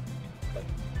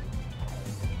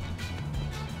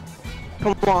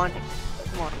 Come on,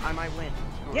 I might win.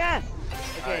 Yes.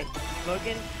 Okay,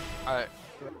 Logan. Alright.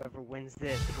 Whoever wins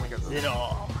this wins it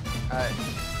all. Alright.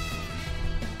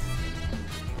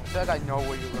 I feel like I know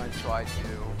what you're gonna try to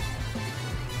do.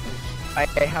 I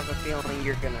have a feeling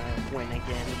you're gonna win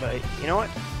again, but you know what?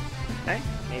 Hey,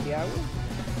 maybe I will.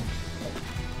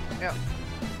 Yeah.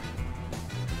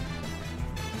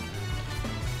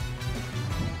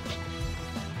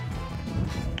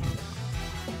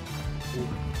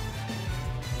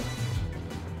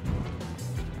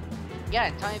 Yeah,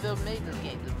 Tiny Build made this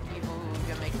game. The people who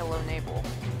can make Hello Neighbor,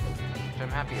 which I'm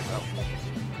happy about.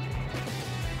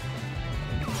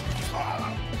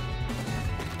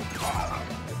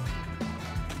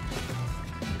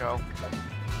 Go.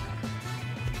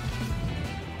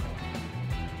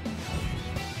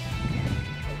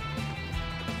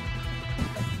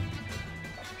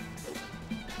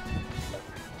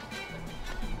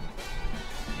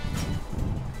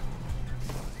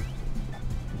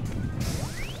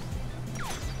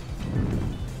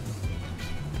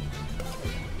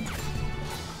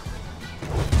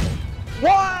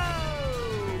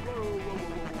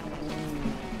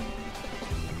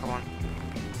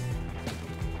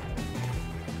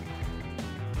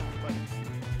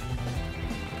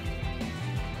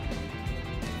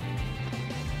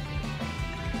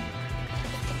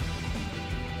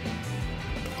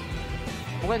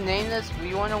 I'm gonna name this.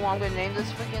 You wanna know what I'm gonna name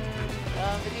this freaking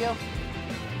video?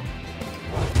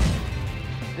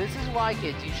 This is why,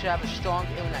 kids, you should have a strong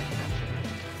internet connection.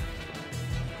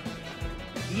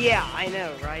 Yeah, I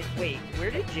know, right? Wait, where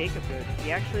did Jacob go? Did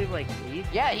he actually, like, leave?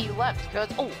 Yeah, he left, cause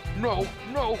oh no.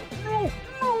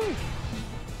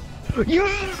 Yeah!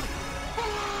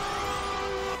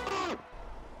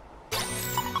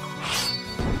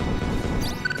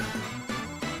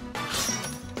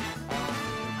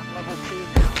 I'm level 2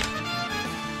 now.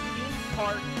 Theme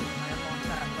park. I unlocked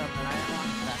that level. I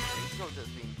unlocked the factory. Go to the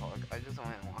theme park. I just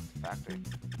only unlocked the factory.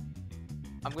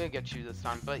 I'm gonna get you this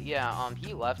time, but yeah,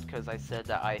 he left because I said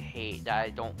that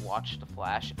I don't watch The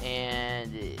Flash,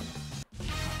 and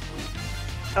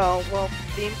Oh, well,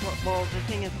 well, the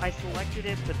thing is, I selected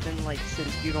it, but then, like,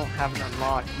 since you don't have it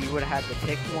unlocked, you would have had to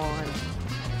pick one.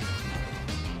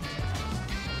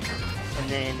 And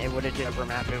then it would have just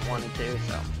overmapped it 1 and 2,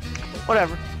 so.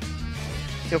 Whatever.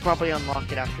 You'll probably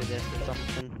unlock it after this or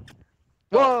something.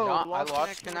 Whoa! no, I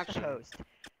lost connection. With the host.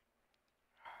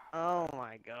 Oh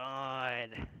my god.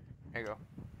 There you go.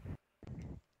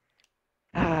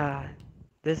 Ah,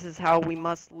 this is how we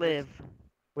must live.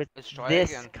 With Let's try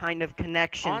this again. kind of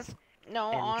connections.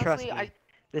 No, and honestly, trust me,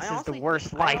 this is the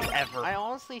worst life ever. I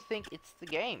honestly think it's the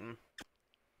game.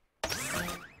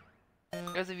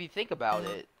 Because if you think about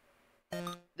it,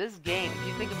 this game, if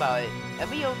you think about it,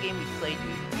 every old game we played,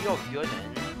 we are good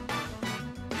in.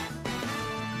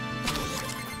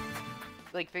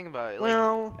 Like, think about it. Like,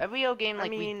 Well, every old game, like, I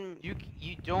mean, you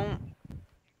don't.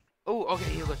 Oh,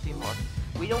 okay, here goes theme park.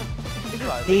 We don't. Think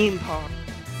about it. theme park.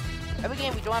 Every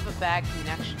game, we don't have a bad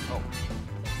connection. Oh.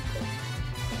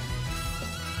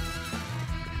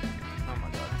 Oh my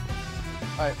god.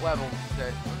 Alright, level.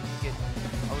 Okay,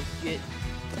 I was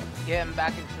getting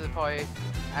back into the party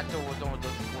after we're done with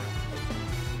this one.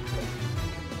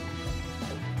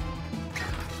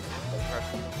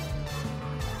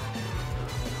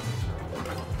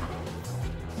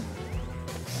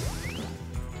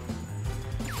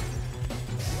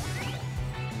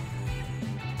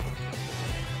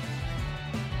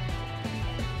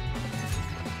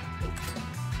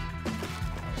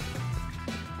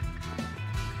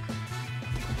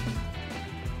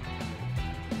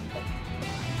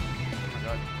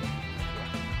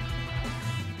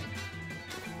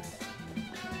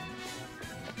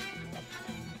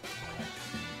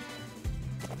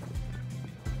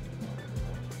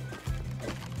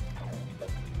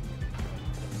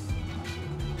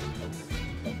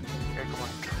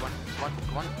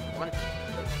 Come on.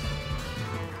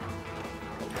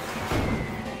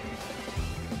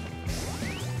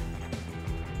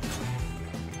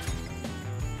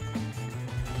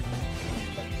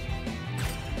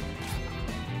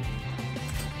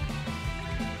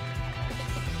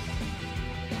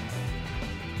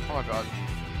 Oh my god.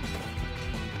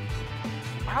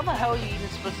 How the hell are you even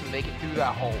supposed to make it through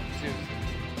that hole? Seriously.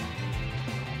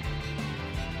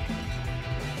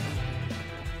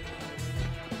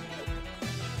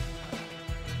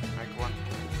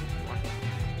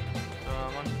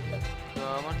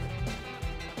 Come on.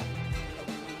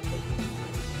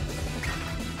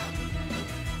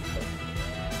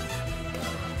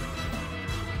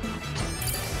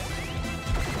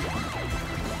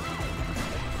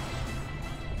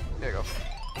 There you go.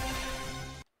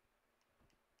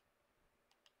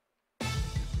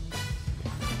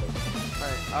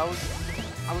 Alright, I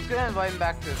was gonna invite him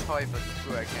back to the party, but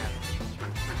screw it, I can't.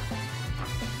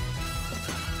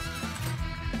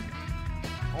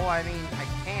 Well, I mean, I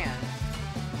can,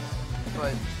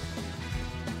 but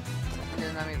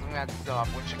then that means I'm gonna have to stop,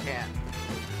 which I can't.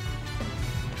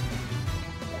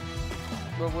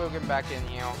 But we'll get back in,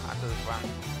 you know, after this round.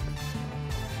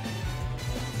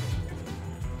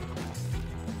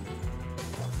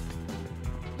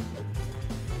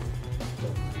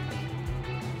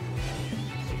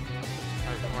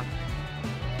 Alright, come on.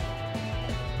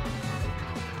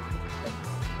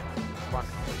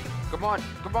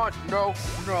 Come on, no.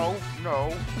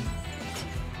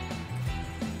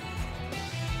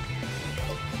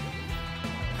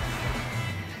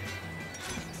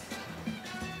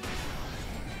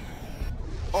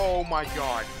 Oh my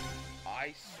god.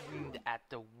 I swinged at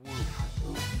the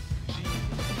roof. Jesus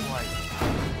Christ.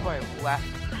 I left.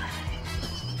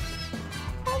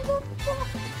 What the fuck?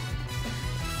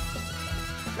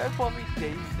 That probably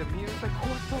dazed him. He was like, what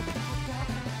the fuck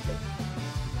happened?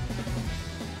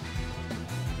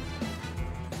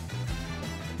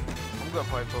 I'm gonna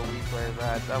play for a week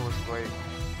later. That was great.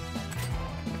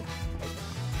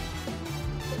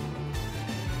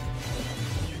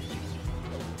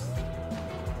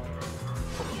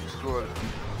 Screw him.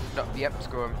 No, yep,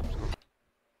 screw him.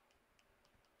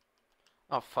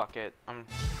 Oh fuck it. I'm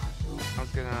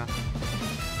gonna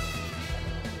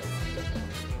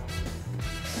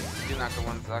you're not the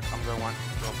one, Zach. I'm the one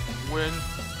to win.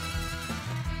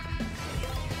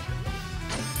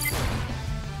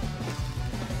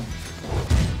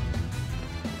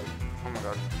 Oh my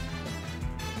god.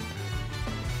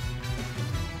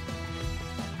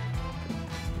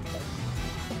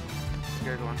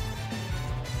 Good one.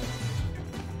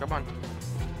 Come on.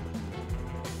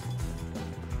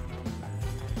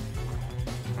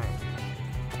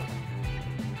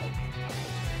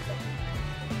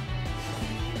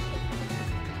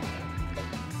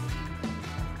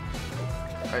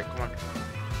 Alright, come on.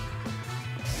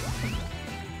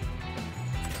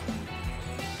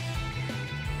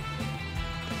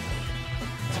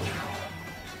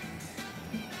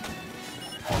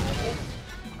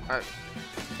 Alright.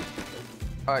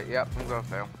 Alright, yep, I'm gonna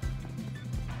fail.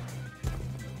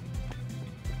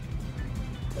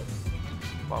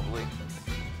 Probably.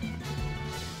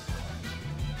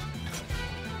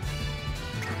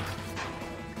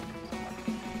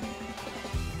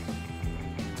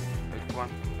 Hey, come on.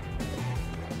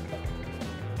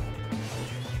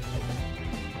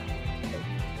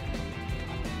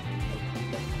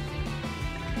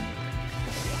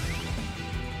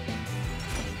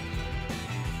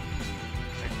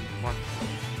 One.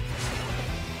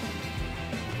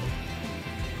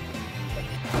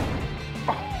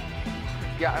 Oh.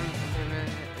 Yeah, I'm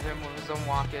him with his own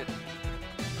rocket.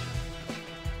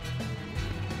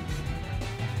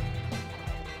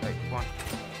 Hey, come on.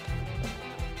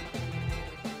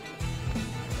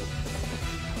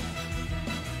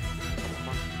 Come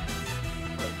on.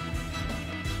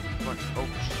 Come on. Oh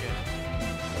shit.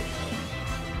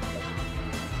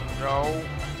 No.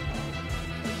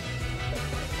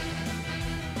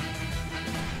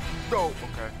 No.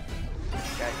 Okay.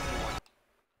 Okay.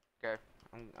 Okay.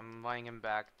 I'm inviting him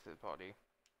back to the party.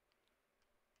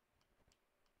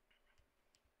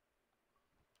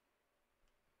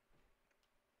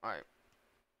 Alright.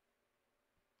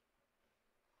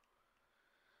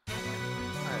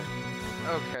 Alright.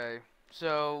 Okay.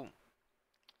 So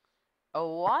a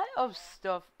lot of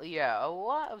stuff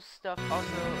also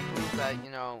proves that,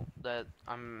 that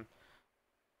I'm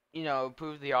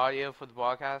improve the audio for the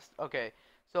broadcast. Okay.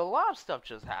 So a lot of stuff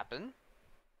just happened.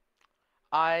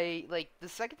 The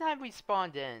second time we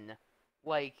spawned in,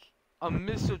 a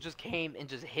missile just came and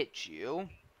just hit you.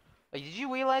 Like, did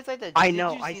you realize that? I know,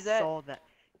 Did you I see that? saw that.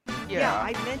 Yeah,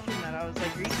 I mentioned that. I was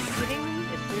like, are you kidding me?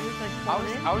 As soon as I spawned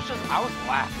in? I was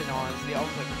laughing, honestly. I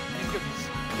was like, he's gonna be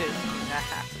so pissed when that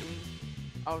happens.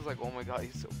 I was like, oh my god,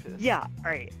 he's so pissed. Yeah,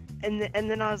 alright. And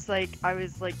then I was like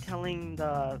telling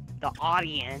the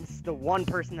audience, the one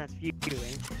person that's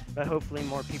viewing, but hopefully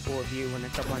more people will view when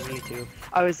it's up on YouTube.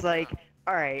 I was like,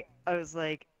 alright,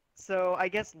 so I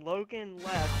guess Logan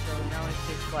left, so now it's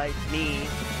just like me.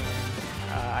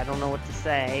 I don't know what to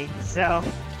say, so.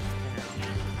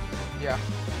 Yeah.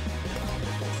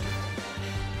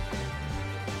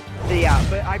 Yeah,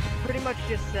 but I pretty much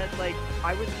just said,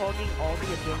 I was hogging all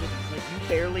the abilities. You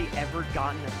barely ever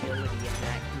got an ability in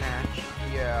that match.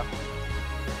 Yeah.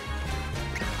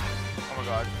 Oh my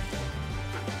god.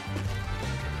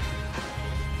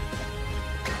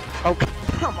 Oh,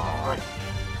 come on.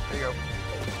 There you go.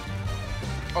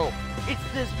 Oh, it's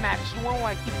this match. Why do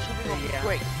I keep tripping on the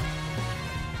brakes?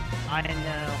 I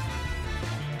know.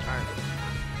 Alright.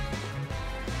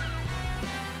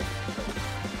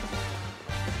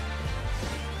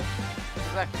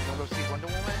 Zach, you wanna go see Wonder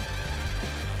Woman?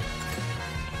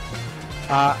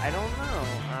 I don't know.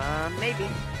 Maybe.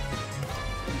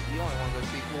 You only wanna go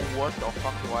see, well, what the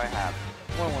fuck do I have?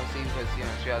 I only wanna see because, she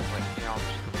has, she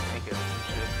can make it and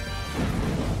shit.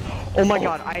 Oh my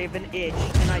god, I have an itch,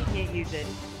 and I can't use it.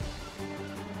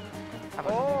 Have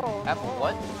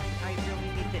what? I really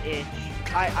need the itch.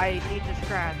 I need to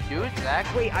scratch. Dude, Zach?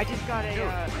 Wait, I just got an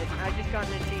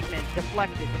achievement.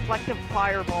 Deflective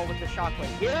fireball with the shockwave.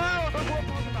 Yeah, that's what I'm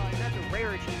talking about. That's a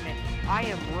rare achievement. I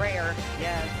am rare.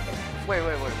 Yes. Wait,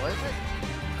 what is it?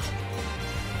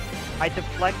 I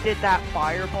deflected that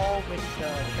fireball with the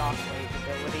shockwave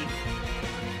ability.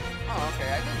 Oh,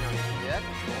 okay. I didn't know you could do that.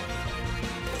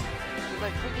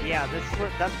 That's cool. Yeah,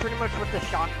 that's pretty much what the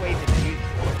shockwave is used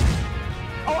for.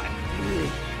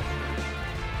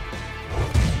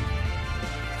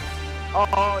 Oh,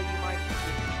 oh, you might.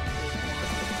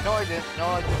 No, I didn't.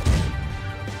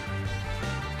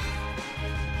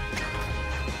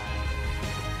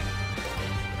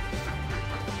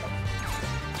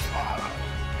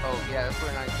 Oh, yeah, that's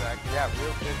really nice, Zach. Yeah,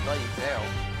 real good bloody tail.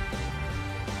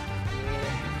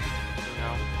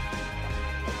 Yeah.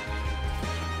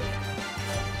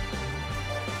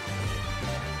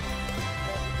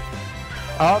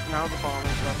 Oh, now the bomb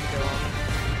is about to go on.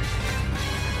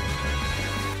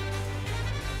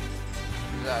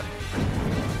 Who's that?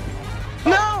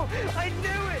 No! I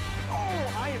knew it!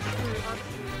 Oh, I am screwed. I'm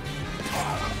screwed.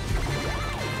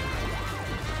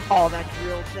 Oh, that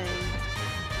drill thing.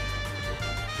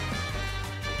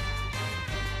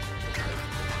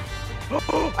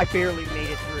 Oh, I barely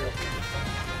made it through.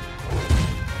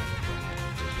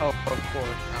 Oh, of course.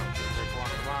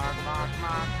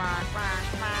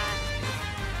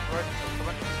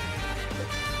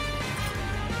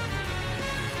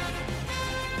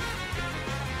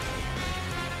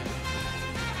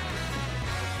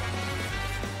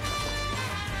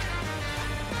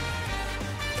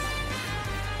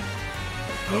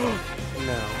 Come on.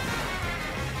 No.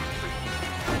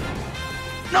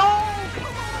 No!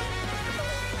 Come on!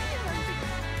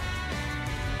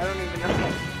 I don't even know.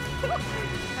 I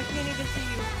can't even see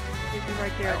you. You're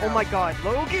right there. Oh my god,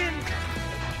 Logan!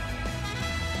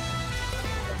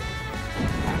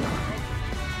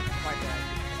 My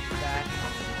bad.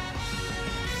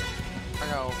 I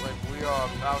know, like, we are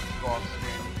about to go off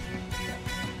screen.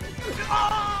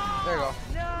 There you go.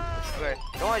 No! Okay,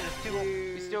 don't worry, just two.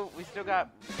 We still got.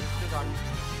 It's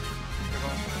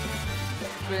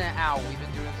been an hour. We've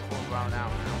been doing this for around an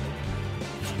hour now.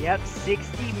 Yep,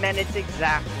 60 minutes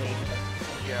exactly.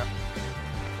 Yeah.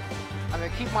 I'm gonna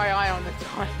keep my eye on the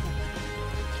time.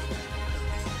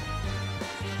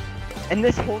 And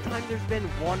this whole time there's been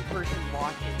one person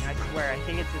watching, I swear. I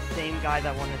think it's the same guy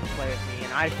that wanted to play with me,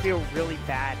 and I feel really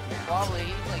bad now. Probably,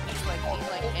 he's like,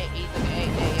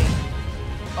 hey.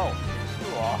 Oh,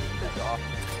 screw off. Screw off.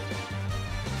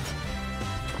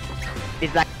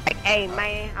 He's like, hey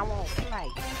man, I won't play.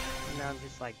 And I'm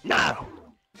just like, no!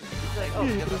 He's like, oh,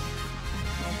 get this.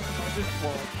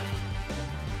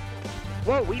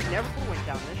 Whoa, we've never went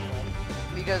down this way.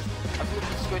 Because I flipped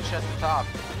the switch at the top.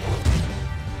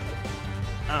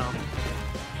 Oh.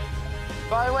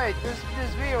 By the way, this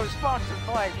video is sponsored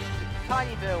by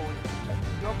Tinyville.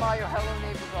 Go buy your Hello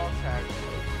Neighbor dog tag.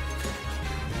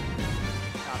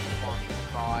 Not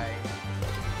sponsored by.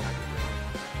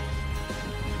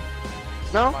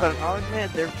 No, but I'll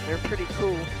admit, they're pretty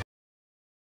cool.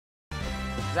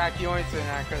 Zach, you only saying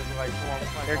that because like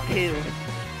They're two.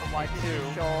 Why two?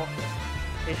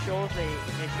 It shows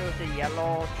a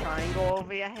yellow triangle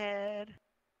over your head.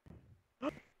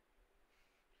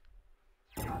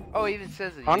 Oh, it even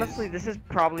says it. Honestly, this is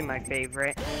probably my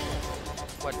favorite.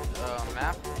 What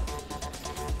map?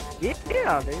 Yeah,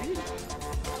 dude.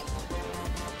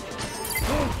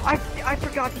 I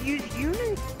forgot to use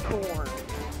unicorn.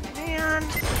 Man.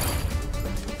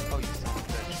 Oh, you son of a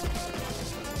bitch.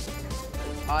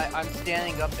 I'm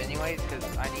standing up anyways because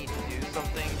I need to do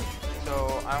something,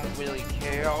 so I don't really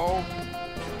care. Oh.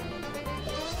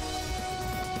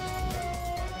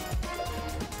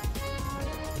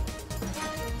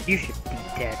 You should be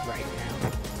dead right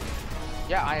now.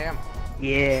 Yeah, I am.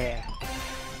 Yeah.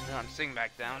 No, I'm sitting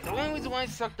back down. The only reason why I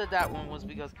sucked at that one was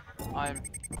because I'm...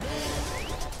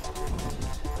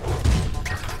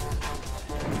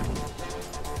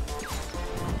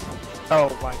 Oh,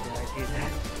 why did I do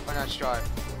that? Why not strive?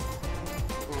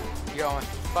 Ooh, going.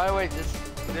 By the way, this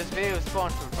video is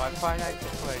sponsored by Five Nights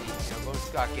at Freddy's. You know, go to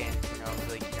Scott Games. You know,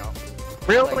 like, you know.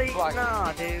 Really? Like,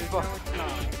 nah, dude. No, it's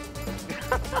not.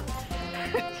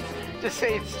 Just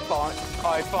say it's sponsored.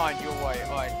 Alright, fine, you're right.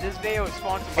 Alright, this video is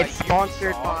sponsored by It's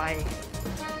sponsored Ubisoft. by...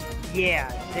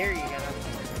 Yeah, there you go.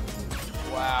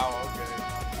 Wow, okay.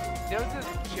 There was this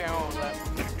channel that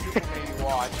people maybe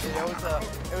watch.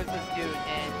 It was this dude,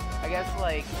 and I guess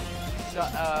like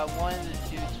one of the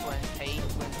dudes when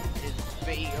his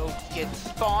video gets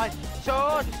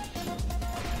sponsored.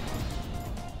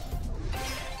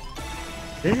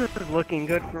 This is looking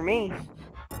good for me.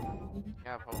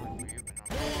 Yeah, probably for you, but not.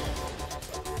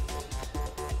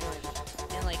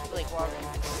 And like while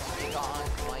they got on the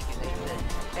mic and they said,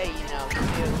 hey, you know, this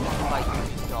video is sponsored by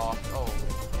Ubisoft. Oh.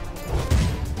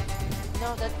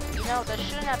 That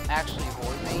shouldn't have actually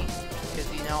annoyed me, because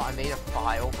you know I made a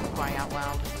file for crying out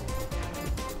loud.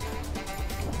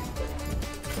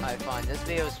 Alright, fine. This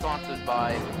video is sponsored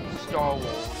by Star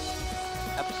Wars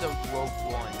Episode Rogue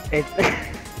One. It's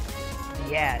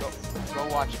yes. Go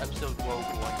watch Episode Rogue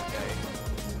One today.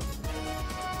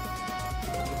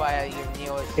 You buy your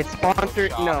Neo. It's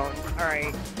sponsored. No, all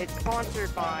right. It's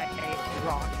sponsored by a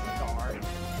Rockstar.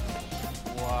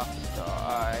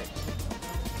 Alright.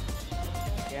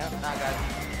 Yeah. Now guys,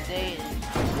 today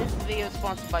this video is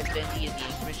sponsored by Bendy and the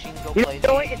Ink Machine. Go You play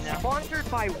know what? the It's sponsored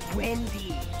by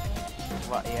Wendy.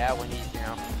 Well, yeah, Wendy's, you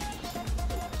know.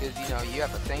 Because, you know, you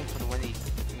have a thing for the Wendy's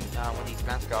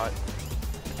mascot.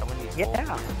 Wendy's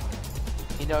Yeah.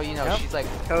 You know, Yep, she's like,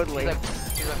 totally.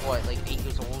 she's like what, like 8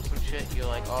 years old or some shit? You're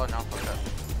like, oh no, fuck that.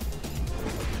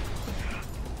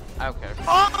 I don't care.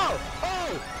 Oh!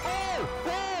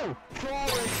 Sorry!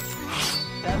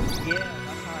 That's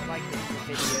how I like this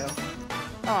video.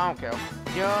 Oh, I don't care.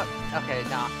 Okay,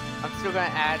 nah. I'm still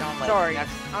gonna add on like Sorry,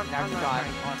 next I'm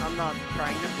not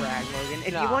trying to brag, Logan.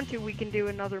 If you want to, we can do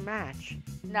another match.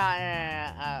 Nah,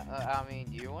 I mean,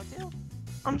 do you want to?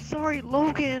 I'm sorry,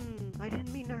 Logan. I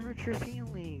didn't mean to hurt your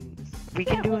feelings. We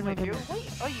can do another match.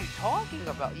 What are you talking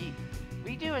about?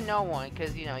 We do no one,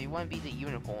 cause you know you want to be the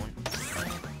unicorn.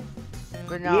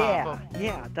 But no.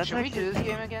 Yeah. That's should we do this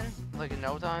game again? Like in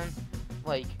no time?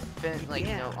 Like, you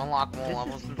know, unlock more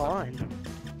levels and fun. stuff.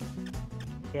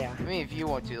 Yeah. I mean, if you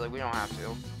want to, like, we don't have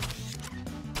to.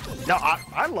 No,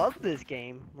 I love this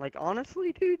game. Like,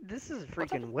 honestly, dude, this is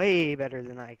freaking way better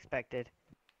than I expected.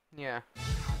 Yeah.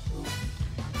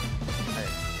 Alright,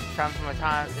 it's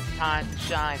time to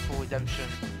shine for redemption.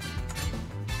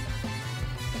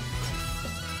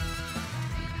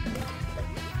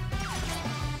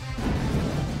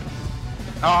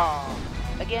 Oh.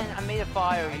 Again, I made a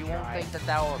fire. You won't think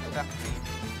that will affect me.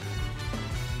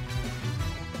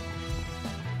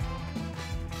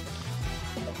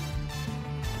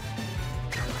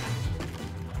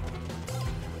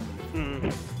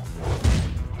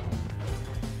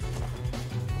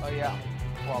 Oh yeah.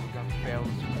 Well, we're gonna fail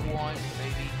this one,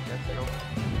 maybe. Let's go.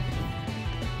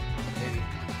 Maybe.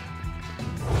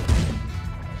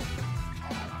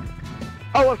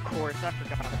 Oh, of course, I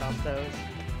forgot about those.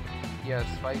 Yeah,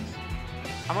 spikes.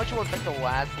 How much would bet the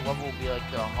last level will be like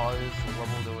the hardest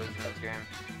level there is in this game?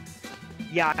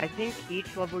 Yeah, I think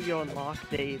each level you unlock,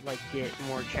 they like get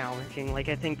more challenging. Like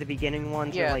I think the beginning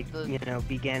ones are like you know,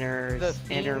 beginners,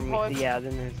 intermediate. Yeah,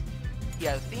 then there's.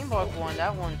 Yeah, the theme park one.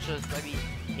 That one's just, I mean,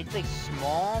 it's like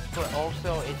small, but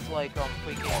also it's like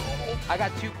freaking. I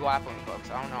got 2 grappling hooks.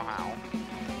 I don't know how.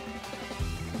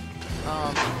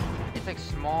 It's like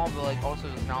small, but like also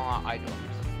there's not a lot of items.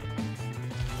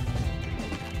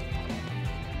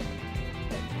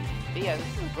 But yeah, this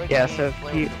is a great game So to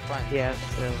play with your friends.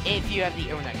 If you have the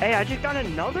internet. Hey, I just got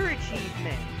another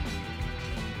achievement.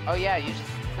 Oh yeah, you just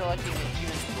collecting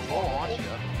achievements for the wall, aren't you?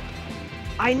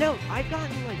 I know. I've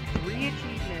gotten like 3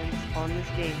 achievements on this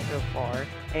game so far,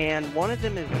 and one of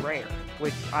them is rare,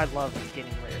 which I love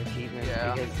getting rare achievements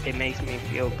because it makes me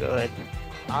feel good.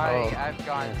 I've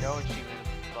gotten no achievements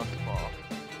thus far.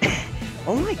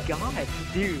 Oh my god,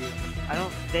 dude!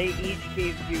 They each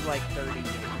gave you like 30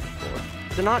 games for.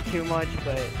 So not too much,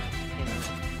 but you know,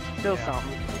 still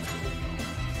something.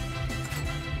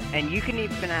 And you can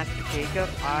even ask Jacob.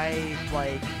 I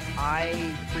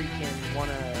freaking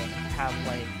wanna have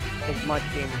like as much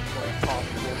gamer score as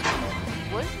possible.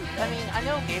 I mean, I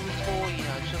know gamer score, you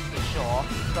know, it's just to show off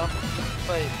and stuff,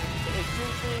 but it's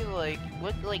seriously like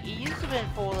it used to be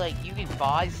for like you could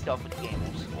buy stuff with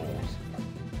gamer scores.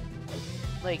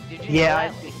 Like, did you know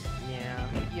that?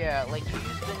 Yeah, like you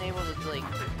used to be able to like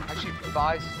actually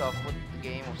buy stuff with the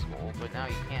gamer score, but now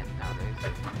you can't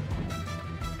nowadays.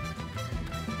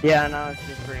 Yeah, no, it's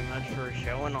just pretty much for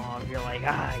showing off. You're like,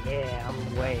 yeah,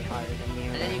 I'm way higher than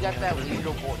you. And then you got that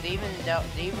leaderboard. They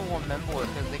even remember it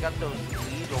because they got those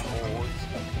leaderboards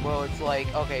where it's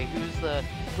like, okay,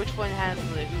 which one has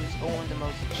who's earned the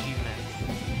most achievements?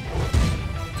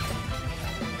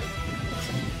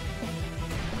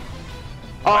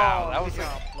 Wow, that was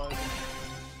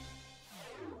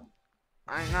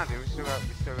I'm not, dude. We still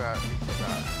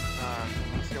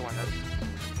won this.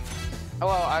 Oh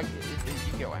well, you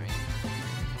get what I mean.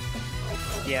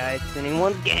 Yeah, it's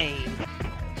anyone's game.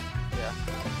 Yeah.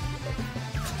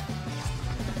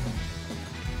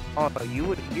 Oh,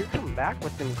 you're coming back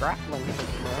with them grappling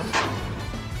hooks, bro.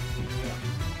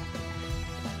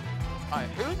 Alright,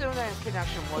 whose internet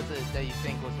connection was it that you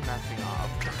think was messing up?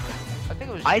 I think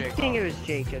it was Jacob. I think it was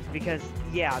Jacob's because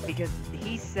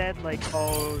he said like,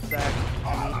 oh, Zach,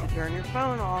 you need to turn your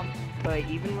phone off. But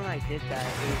even when I did that,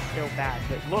 it was still bad.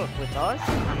 But look, with us,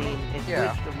 I mean, it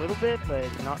switched a little bit, but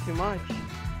not too much.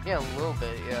 Yeah, a little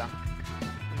bit, yeah.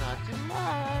 Not too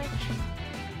much.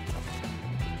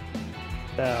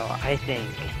 So, I think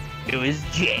it was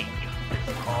Jake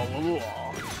all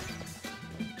along.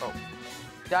 Oh.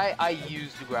 I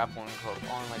used the grappling hook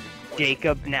on like a...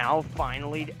 Jacob now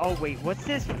finally... Oh wait, what's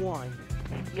this one?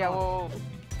 Yeah, well...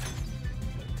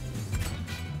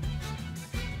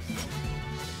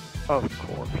 Of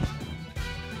course.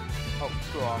 Oh,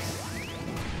 screw off.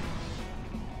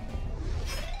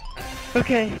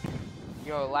 Okay.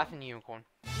 Yo, laughing unicorn.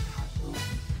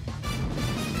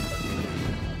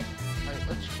 Alright,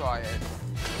 let's try it.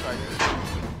 Let's try this.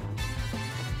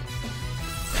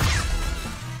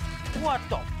 What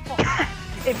the fuck?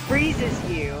 It freezes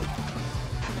you.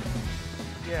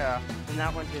 Yeah. And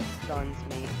that one just stuns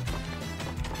me.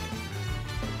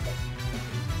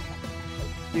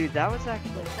 Dude, that was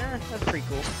actually, that's pretty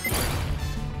cool.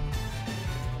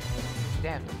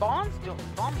 Damn, the bombs don't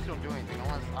do anything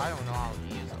unless I don't know how to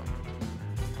use them.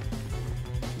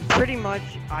 Pretty much,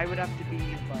 I would have to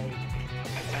be like,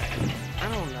 I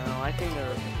don't know, I think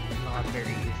they're not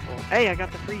very useful. Hey, I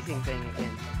got the freezing thing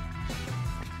again.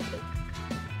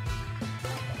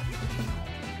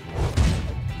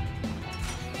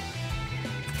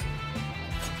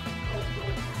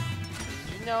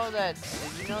 Did you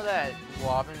know that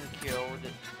Robin killed,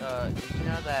 did you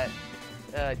know that,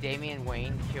 Damian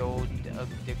Wayne killed,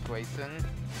 Dick Grayson?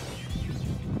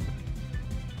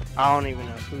 I don't even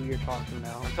know who you're talking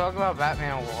about. I'm talking about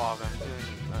Batman and Robin.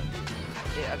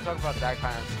 Yeah, I'm talking about that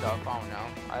kind of stuff. I don't know.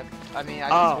 I mean,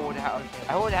 I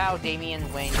heard how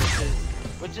Damian Wayne,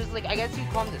 which is like, I guess you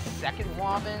call him the second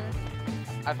Robin.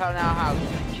 I found out how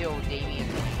he killed Damian.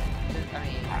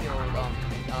 Killed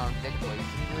Dick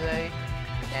Grayson today,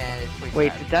 and it's pretty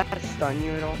Wait, sad. did that stun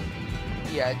you at all?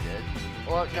 Yeah, it did.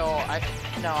 Well, no, I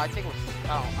think it was.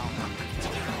 I don't know.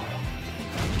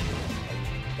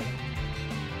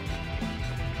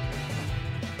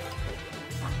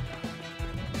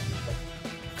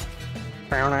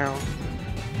 Now.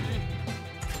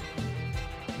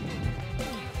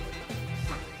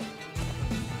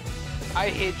 I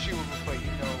hit you before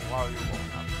you know while you're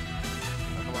warming up.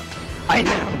 I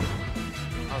know.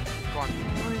 Oh, go on.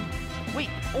 Wait,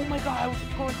 oh my god, I was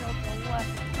going down to the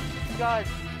left. God,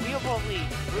 we are probably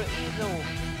either the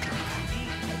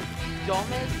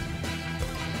dumbest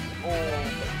or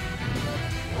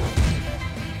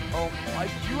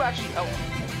you actually helped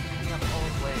me up all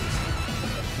the way.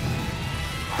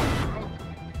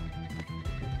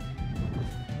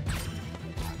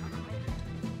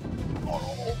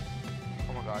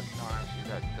 Oh my god, no, actually,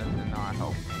 that did not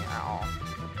help me at all.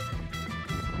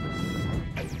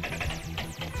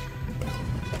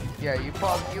 Yeah,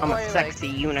 I'm a sexy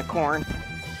unicorn.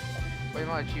 Pretty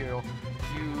much you're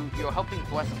helping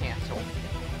breast cancer.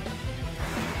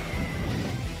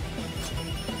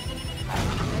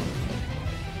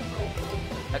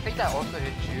 I think that also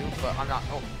hit you, but I'm not.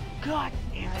 Oh, god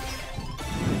damn it!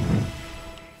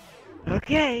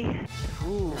 Okay.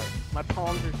 Ooh, my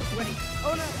palms are sweaty.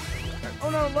 Oh no! Oh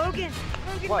no, Logan!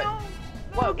 Logan, What? no!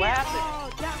 What? Logan! What happened? Oh,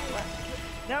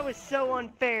 that was so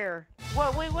unfair.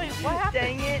 What? Wait, what happened?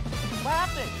 Dang it! What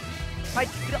happened?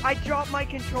 I dropped my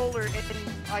controller and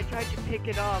I tried to pick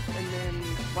it up, and then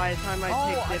by the time I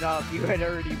picked it up, you had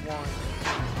already won.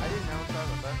 I didn't know. Sorry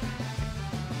about that.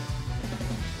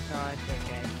 No, it's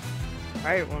okay.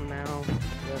 Alright, well now,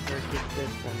 whoever gets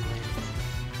this one wins.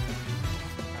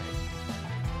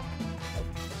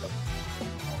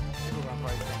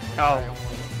 Oh.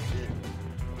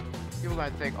 People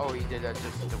gonna think, oh, he did that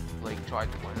just to, like, try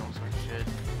to win or some shit.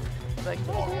 Like,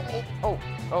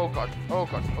 oh god.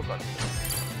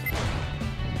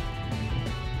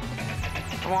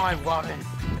 Come on, Robin.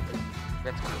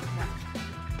 That's good.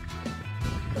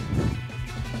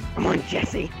 Come on,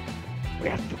 Jesse. We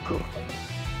have to go.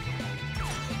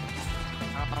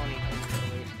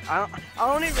 I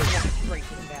don't even watch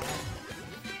Breaking Bad.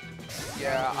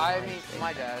 Yeah, I mean,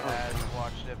 my dad has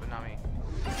watched it, but not me.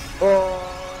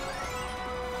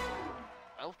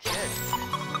 Oh shit.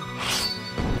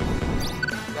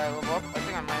 Did I level up? I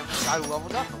think I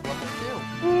leveled up. I'm level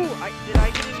 2. Ooh, did I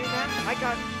get a new map?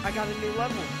 I got a new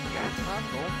level. Yes, that's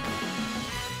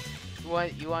cool.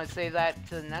 You want to save that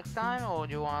to the next time, or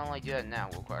do you want to like do that now,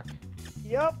 real quick?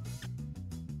 Yep.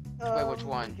 Wait, which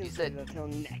one? You said until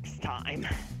next time.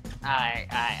 Alright.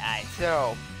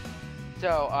 So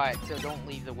don't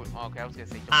leave the. Okay, I was gonna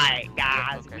say. Alright,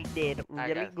 guys, we did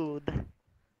really good.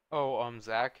 Oh,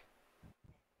 Zach.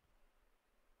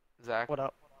 What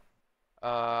up?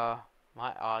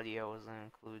 My audio wasn't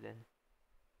included.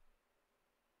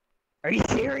 Are you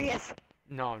serious?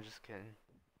 No, I'm just kidding.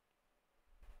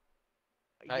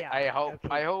 Yeah, I hope.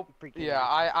 okay. I hope. Yeah,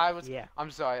 I was. Yeah. I'm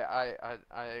sorry. I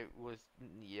was.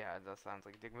 Yeah, that sounds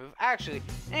like a dick move. Actually,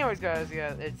 anyways, guys.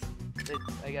 Yeah, it's.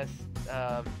 I guess.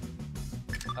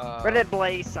 Reddit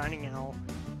Blaze signing out.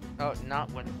 Oh,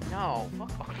 not when. No.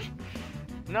 Fuck.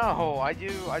 No, I do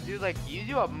like you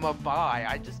do a bye.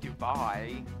 I just do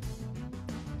bye.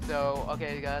 So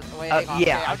okay, guys. Wait, hang on.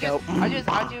 Yeah. Okay,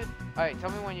 I do. All right, tell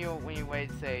me when you wait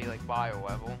to say like bye or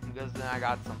whatever, because then I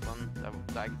got something that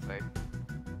I can say.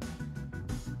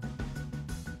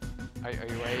 Are you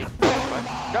ready? What?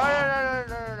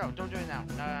 No! Don't do it now.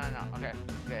 No. Okay.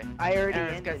 I already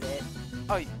ended it.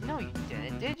 Oh no, you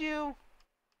didn't. Did you?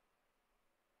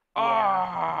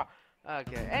 Yeah.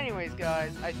 Okay. Anyways,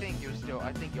 guys, I think your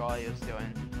audio's still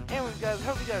in. Anyways, guys,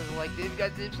 hope you guys liked it. If you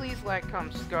guys did, please like,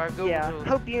 comment, subscribe. Go Yeah, to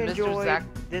hope you Mr. enjoyed. Zach.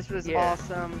 This was Yeah.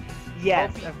 awesome.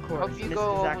 Yes, Hope you- of course. hope you Mr.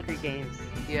 go over Zachary Games.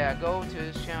 Yeah, go to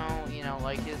his channel. You know,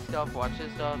 like his stuff, watch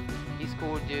his stuff. He's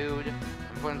cool, dude.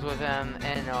 I'm friends with him,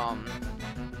 and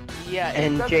yeah. if you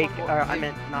And guys Jake, want- I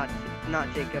meant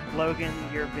not Jacob. Logan,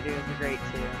 your videos are great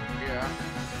too. Yeah.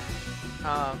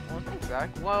 Well, thanks, Zach.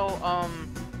 Well,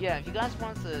 yeah, if you guys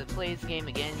want to play this game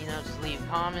again, you know, just leave a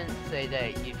comment, say that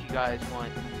if you guys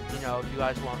want, you know, if you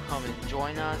guys want to come and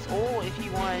join us, or if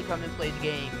you want to come and play the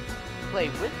game, play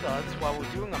with us while we're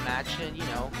doing a match, and, you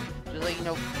know, just like, you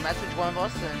know, message one of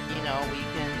us, and, you know, we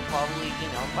can probably, you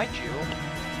know, fight you.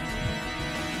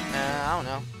 I don't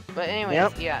know. But anyways,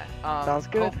 Yep. yeah, Sounds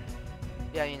good.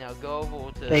 yeah, you know, go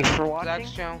over to Thanks for watching.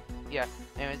 Zach's channel. Yeah,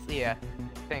 anyways, yeah.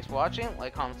 Thanks for watching.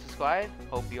 Like, comment, subscribe.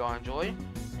 Hope you all enjoyed.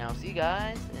 And I'll see you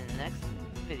guys in the next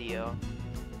video.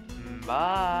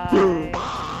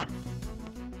 Bye.